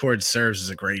Discord serves as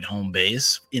a great home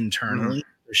base internally,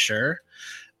 for sure.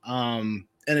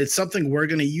 And it's something we're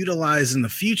going to utilize in the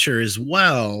future as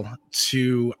well,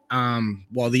 to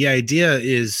well, the idea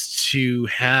is to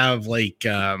have like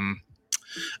a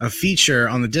feature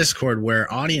on the Discord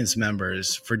where audience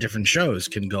members for different shows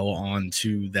can go on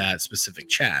to that specific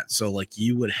chat. So like,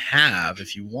 you would have,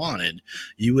 if you wanted,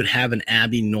 you would have an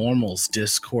Abby Normals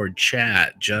Discord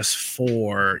chat just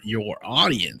for your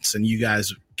audience, and you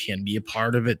guys can be a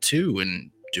part of it too,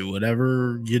 and do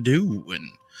whatever you do, and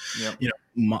you know,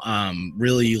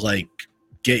 really like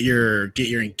get your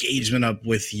engagement up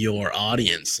with your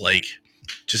audience, like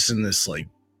just in this like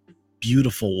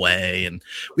beautiful way. And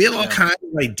we have all kinds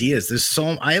of ideas.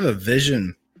 I have a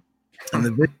vision, and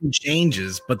the vision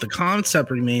changes, but the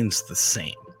concept remains the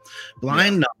same.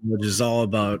 Blind Knowledge is all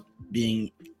about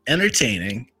being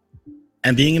entertaining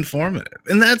and being informative,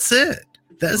 and that's it.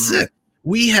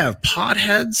 We have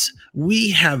potheads. We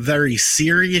have very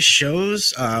serious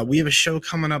shows. We have a show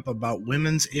coming up about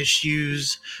women's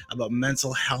issues, about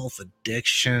mental health,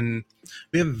 addiction.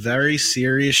 We have very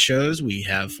serious shows. We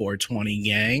have 420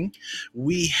 Gang.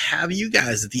 We have you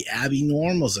guys at the Abby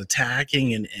Normals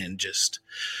attacking and just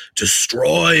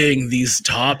destroying these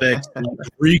topics, like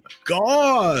Greek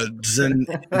gods, and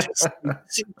just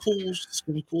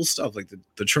some cool stuff. Like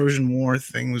the Trojan War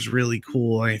thing was really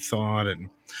cool, I thought. And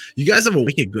you guys have a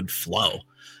wicked good flow,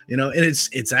 you know, and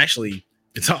it's actually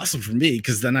awesome for me,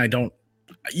 because then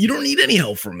you don't need any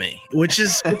help from me, which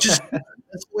is that's the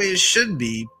way it should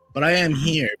be. But I am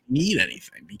here if you need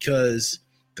anything, because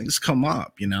things come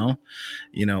up, you know,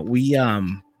 we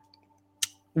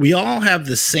all have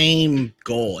the same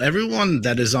goal. Everyone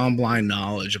that is on Blind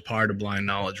Knowledge, a part of Blind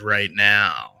Knowledge right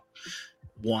now,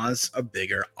 wants a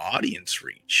bigger audience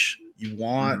reach. You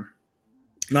want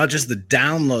not just the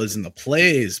downloads and the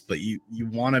plays, but you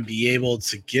want to be able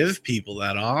to give people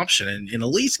that option, and at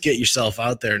least get yourself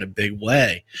out there in a big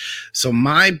way. So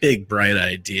my big bright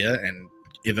idea, and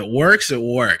if it works, it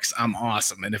works. I'm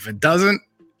awesome. And if it doesn't,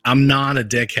 I'm not a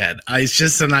dickhead. It's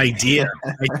just an idea.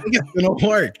 I think it's going to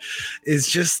work. It's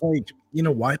just like, you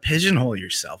know, why pigeonhole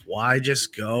yourself? Why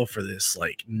just go for this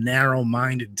like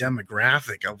narrow-minded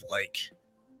demographic of like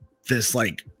this,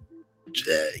 like,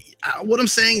 what I'm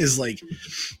saying is like,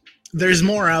 there's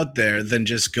more out there than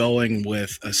just going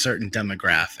with a certain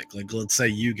demographic. Like, let's say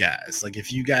you guys, like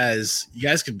if you guys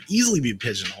could easily be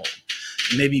pigeonholed.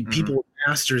 Maybe people with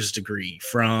master's degree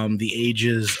from the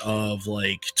ages of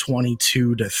like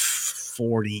 22 to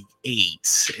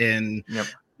 48, and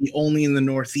only in the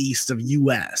Northeast of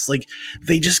US. Like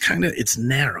they just kind of, it's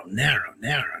narrow.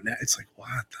 It's like,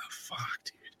 what the fuck,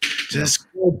 dude?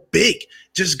 Just go big.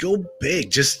 Just go big.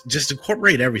 Just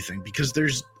incorporate everything, because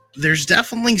there's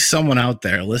definitely someone out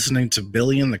there listening to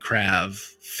Billy and the Crab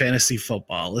fantasy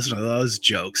football. Listen to those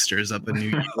jokesters up in New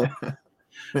York.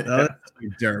 Those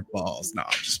dirt balls. No,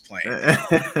 I'm just playing.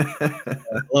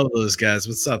 I love those guys.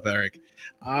 What's up, Eric?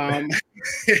 No,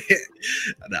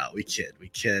 we kid.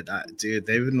 Dude,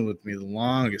 they've been with me the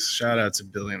longest. Shout out to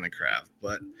Billy and the Crab.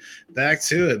 But back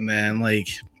to it, man. Like,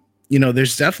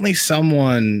 there's definitely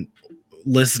someone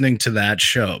listening to that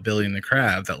show, Billy and the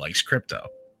Crab, that likes crypto.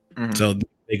 Mm-hmm. So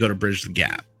they go to bridge the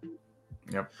gap.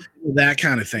 Yep. That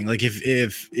kind of thing. Like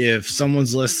if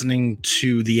someone's listening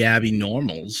to the Abby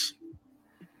Normals,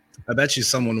 I bet you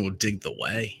someone will dig the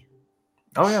way.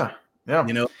 Oh yeah.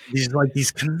 Yeah.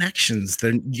 These connections.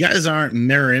 You guys aren't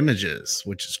mirror images,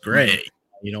 which is great.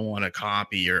 Mm-hmm. You don't want to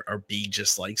copy or be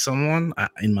just like someone,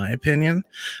 in my opinion.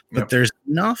 But there's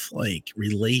enough like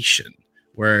relation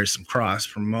where some cross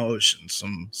promotion,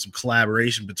 some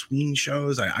collaboration between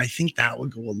shows. I think that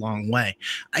would go a long way.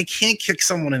 I can't kick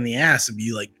someone in the ass and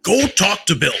be like, go talk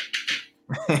to Bill.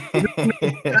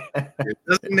 It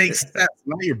doesn't make sense. I'm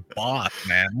not your boss,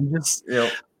 man. I'm just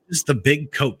the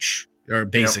big coach, or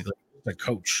basically the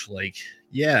coach. Like,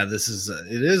 yeah, it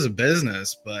is a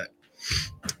business, but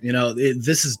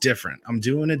this is different. I'm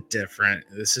doing it different.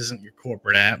 This isn't your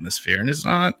corporate atmosphere, and it's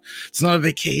not a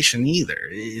vacation either.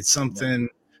 It's something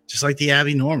just like the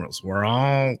Abby Normals. We're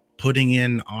all putting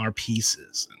in our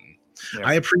pieces, and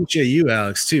I appreciate you,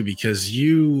 Alex, too, because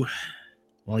you've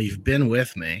been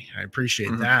with me. I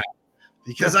appreciate that,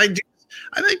 because I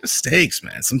make mistakes,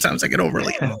 man. Sometimes I get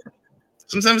overly.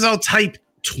 Sometimes I'll type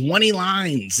 20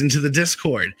 lines into the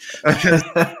Discord because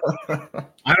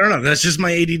I don't know. That's just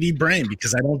my ADD brain,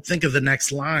 because I don't think of the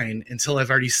next line until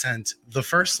I've already sent the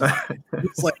first line.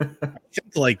 It's like I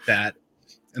think like that,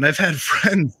 and I've had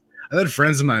friends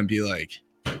of mine be like,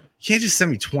 "You can't just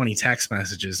send me 20 text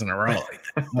messages in a row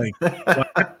like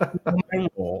that."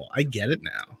 Like, I get it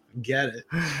now. I get it.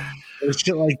 But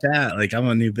shit like that. Like, I'm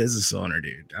a new business owner,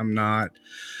 dude.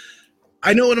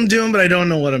 I know what I'm doing, but I don't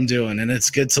know what I'm doing. And it's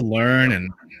good to learn,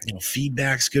 and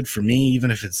feedback's good for me,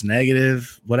 even if it's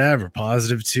negative, whatever,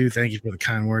 positive too. Thank you for the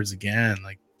kind words again.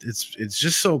 Like, it's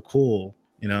just so cool,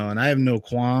 and I have no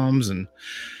qualms. And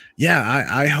yeah,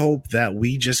 I hope that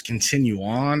we just continue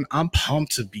on. I'm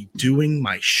pumped to be doing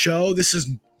my show. This is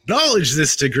Knowledge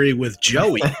This Degree with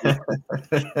Joey.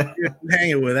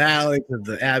 Hanging with Alex of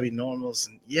the Abby Normals.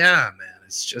 And yeah, man,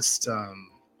 it's just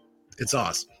it's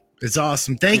awesome. It's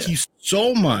awesome. Thank you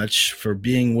so much for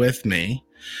being with me.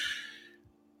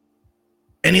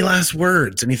 Any last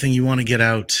words? Anything you want to get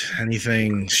out?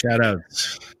 Anything? Shout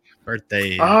outs?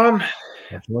 Birthday? I'd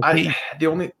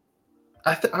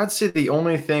say the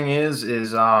only thing is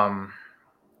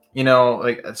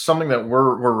like something that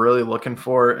we're really looking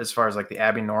for as far as like the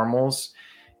Abby Normals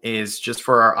is just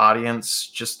for our audience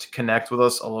just to connect with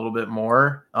us a little bit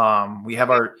more. We have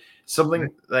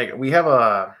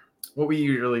what we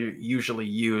usually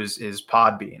use is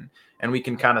Podbean, and we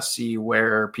can kind of see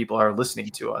where people are listening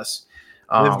to us.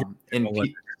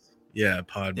 Podbean. Yeah.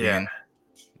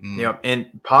 Yep. And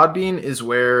Podbean is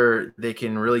where they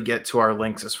can really get to our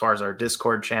links as far as our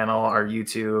Discord channel, our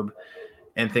YouTube,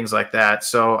 and things like that.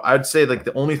 So I'd say like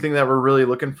the only thing that we're really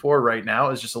looking for right now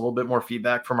is just a little bit more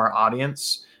feedback from our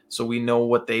audience, so we know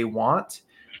what they want.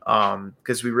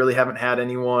 Because we really haven't had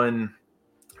anyone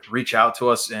reach out to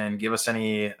us and give us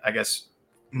any, I guess,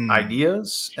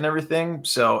 ideas and everything.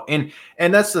 So, and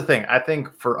that's the thing. I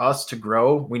think for us to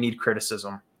grow, we need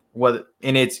criticism,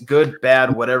 and it's good,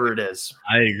 bad, whatever it is.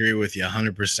 I agree with you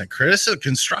 100%. Criticism,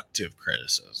 constructive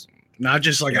criticism, not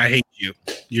just like, I hate you,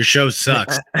 your show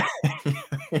sucks.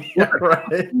 Yeah,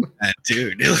 right.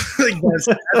 Dude, like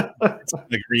that's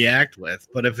like react with.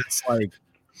 But if it's like,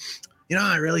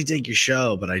 I really dig your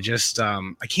show, but I just I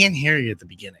can't hear you at the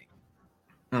beginning.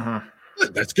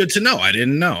 That's good to know. I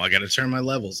didn't know. I got to turn my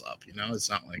levels up. It's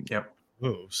not like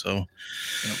so.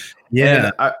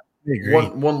 Yeah. I agree.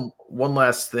 One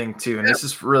last thing too, and this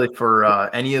is really for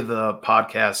any of the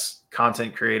podcast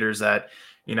content creators that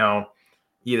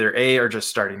either are just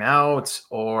starting out,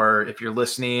 or if you're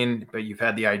listening but you've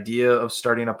had the idea of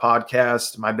starting a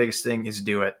podcast. My biggest thing is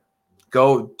do it.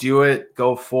 Go do it.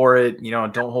 Go for it.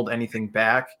 Don't hold anything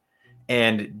back.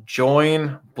 And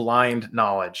join Blind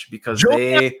Knowledge, because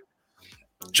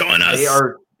join us.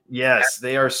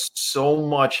 They are so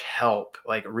much help.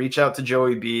 Like, reach out to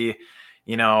Joey B,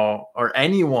 or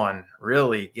anyone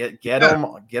really. Get them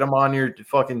on your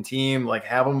fucking team. Like,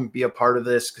 have them be a part of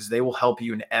this, because they will help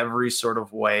you in every sort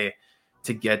of way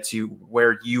to get to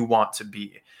where you want to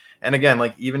be. And again,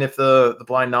 like even if the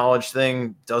blind knowledge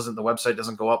thing the website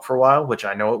doesn't go up for a while, which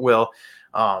I know it will,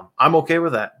 I'm okay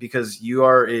with that because you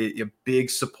are a big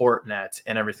support net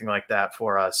and everything like that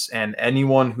for us. And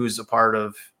anyone who's a part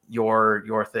of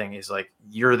your thing is like,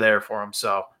 you're there for them.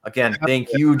 So again, thank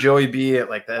you, Joey B.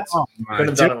 Like couldn't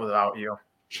have done it without you.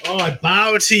 Oh, I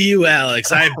bow to you,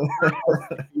 Alex. I bow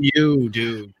to you,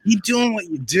 dude. Keep doing what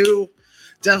you do.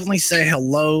 Definitely say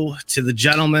hello to the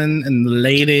gentleman and the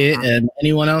lady and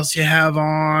anyone else you have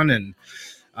on. And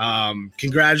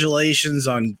congratulations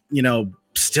on,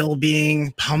 still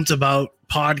being pumped about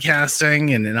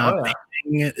podcasting and not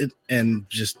paying it and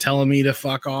just telling me to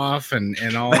fuck off and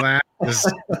all that.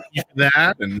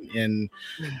 And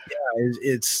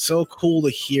it's so cool to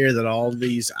hear that all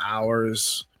these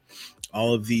hours,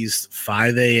 all of these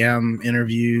 5 a.m.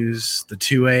 interviews, the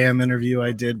 2 a.m. interview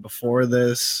I did before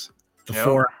this, the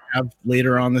 4 I have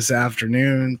later on this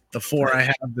afternoon, the 4 I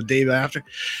have the day after.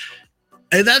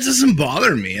 And that doesn't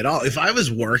bother me at all. If I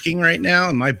was working right now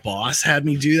and my boss had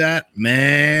me do that,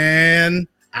 man,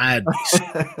 I'd be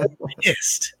so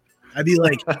pissed. I'd be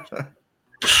like,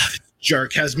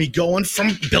 jerk has me going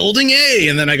from building A,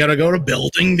 and then I got to go to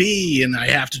building B, and I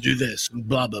have to do this, and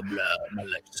blah, blah, blah. My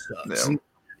life sucks.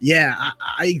 Yeah,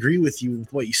 I agree with you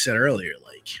with what you said earlier.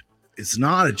 Like, it's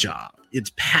not a job.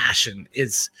 It's passion.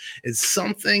 It's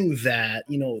something that,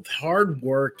 with hard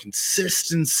work,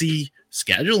 consistency,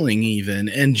 scheduling even,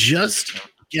 and just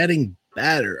getting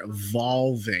better,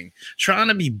 evolving, trying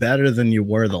to be better than you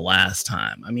were the last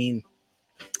time. I mean,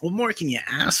 what more can you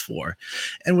ask for?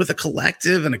 And with a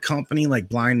collective and a company like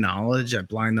Blind Knowledge at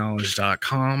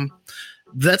blindknowledge.com,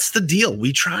 that's the deal.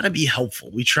 We try to be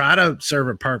helpful. We try to serve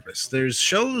a purpose. There's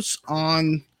shows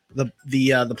on the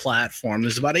platform.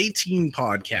 There's about 18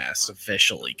 podcasts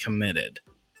officially committed.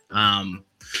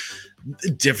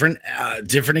 Different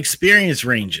experience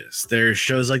ranges. There's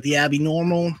shows like the Abby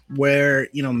Normal where,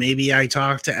 maybe I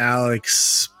talk to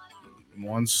Alex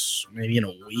once, maybe in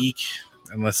a week,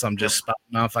 unless I'm just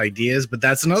spouting off ideas. But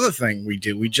that's another thing we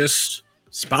do. We just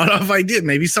spout off ideas.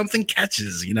 Maybe something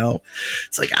catches,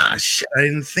 It's like, shit, I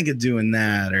didn't think of doing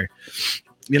that. Or,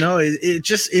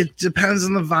 it depends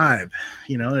on the vibe.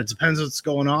 It depends what's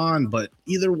going on. But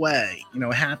either way,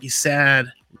 happy,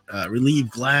 sad,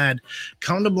 relieved, glad,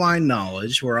 come to Blind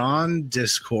Knowledge. We're on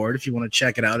Discord if you want to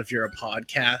check it out. If you're a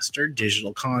podcaster,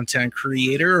 digital content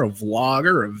creator, a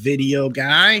vlogger, a video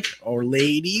guy, or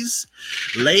ladies,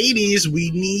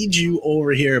 we need you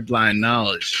over here at Blind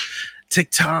Knowledge.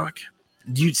 TikTok,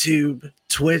 YouTube,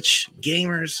 Twitch,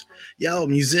 gamers,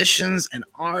 musicians and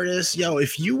artists.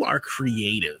 If you are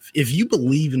creative, if you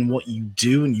believe in what you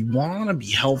do and you want to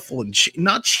be helpful and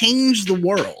not change the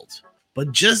world,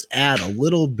 but just add a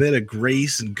little bit of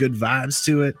grace and good vibes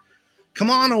to it, come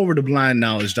on over to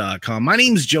blindknowledge.com. My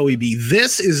name's Joey B.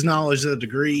 This is Knowledge of the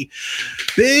Degree.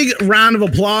 Big round of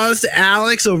applause to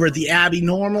Alex over at the Abby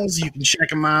Normals. You can check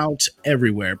them out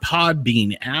everywhere.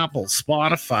 Podbean, Apple,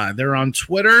 Spotify. They're on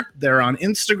Twitter. They're on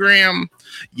Instagram.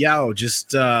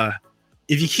 Just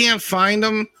if you can't find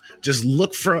them, just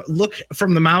look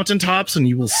from the mountaintops and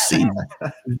you will see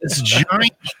this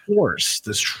giant horse,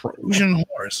 this Trojan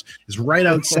horse is right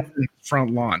outside the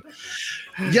front lawn.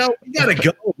 We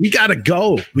gotta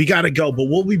go. But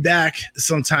we'll be back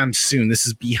sometime soon. This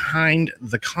is Behind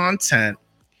the Content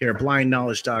here at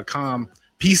blindknowledge.com.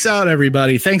 Peace out,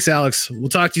 everybody. Thanks, Alex. We'll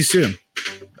talk to you soon.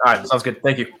 All right. Sounds good.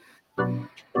 Thank you.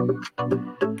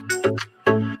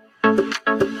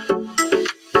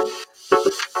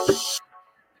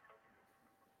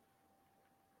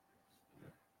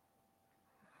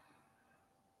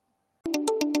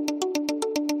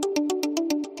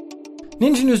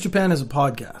 Ninja News Japan is a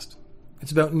podcast.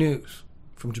 It's about news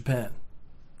from Japan.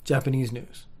 Japanese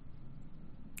news.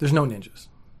 There's no ninjas.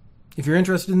 If you're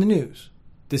interested in the news,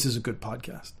 this is a good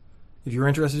podcast. If you're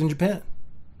interested in Japan,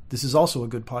 this is also a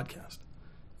good podcast.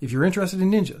 If you're interested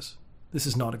in ninjas, this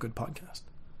is not a good podcast.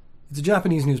 It's a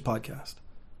Japanese news podcast.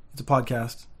 It's a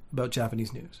podcast about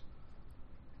Japanese news.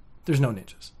 There's no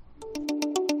ninjas.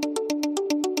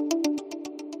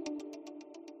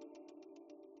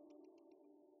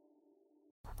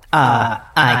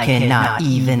 I cannot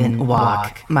even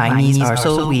walk. My knees are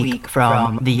so weak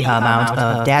from the amount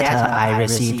of data I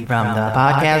received from the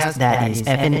podcast that is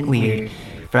effing weird.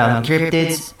 From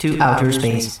cryptids to outer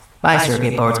space, my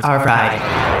circuit boards are fried.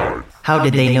 How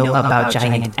did they know about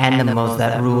giant animals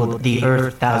that ruled the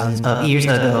earth thousands of years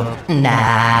ago?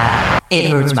 Nah, it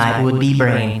hurts my would-be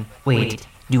brain. Wait,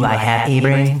 do I have a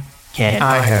brain? Can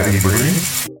I have a brain?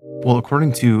 Well,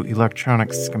 according to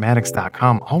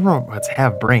electronicschematics.com, all robots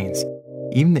have brains.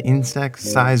 Even the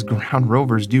insect-sized ground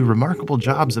rovers do remarkable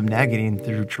jobs of navigating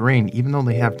through terrain, even though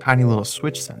they have tiny little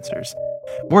switch sensors.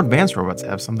 More advanced robots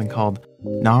have something called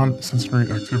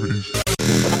non-sensory activities.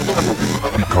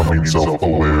 Becoming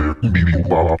self-aware.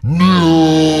 No!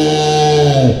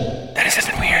 That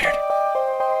isn't weird.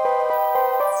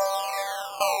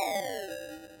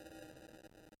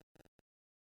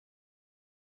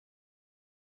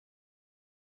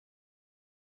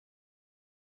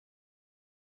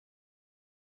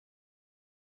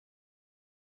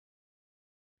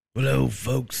 Hello,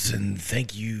 folks, and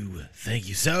thank you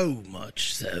so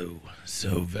much, so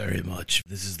very much.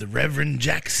 This is the Reverend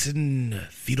Jackson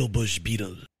Fiddlebush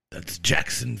Beetle. That's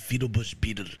Jackson Fiddlebush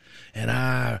Beetle, and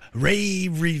our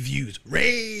rave reviews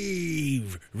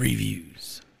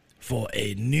for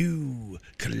a new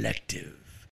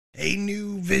collective, a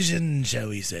new vision, shall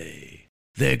we say.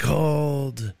 They're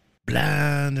called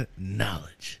Blind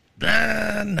Knowledge.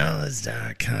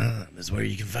 BlindKnowledge.com is where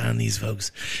you can find these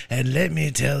folks. And let me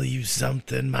tell you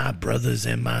something, my brothers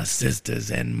and my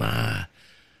sisters and my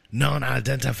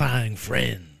non-identifying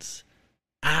friends.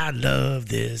 I love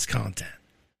this content.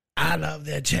 I love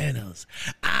their channels.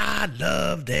 I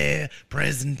love their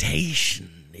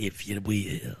presentation, if you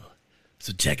will.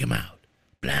 So check them out.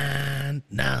 Blind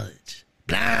Knowledge.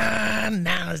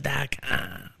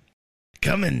 BlindKnowledge.com.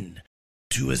 Coming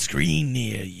to a screen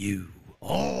near you.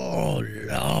 All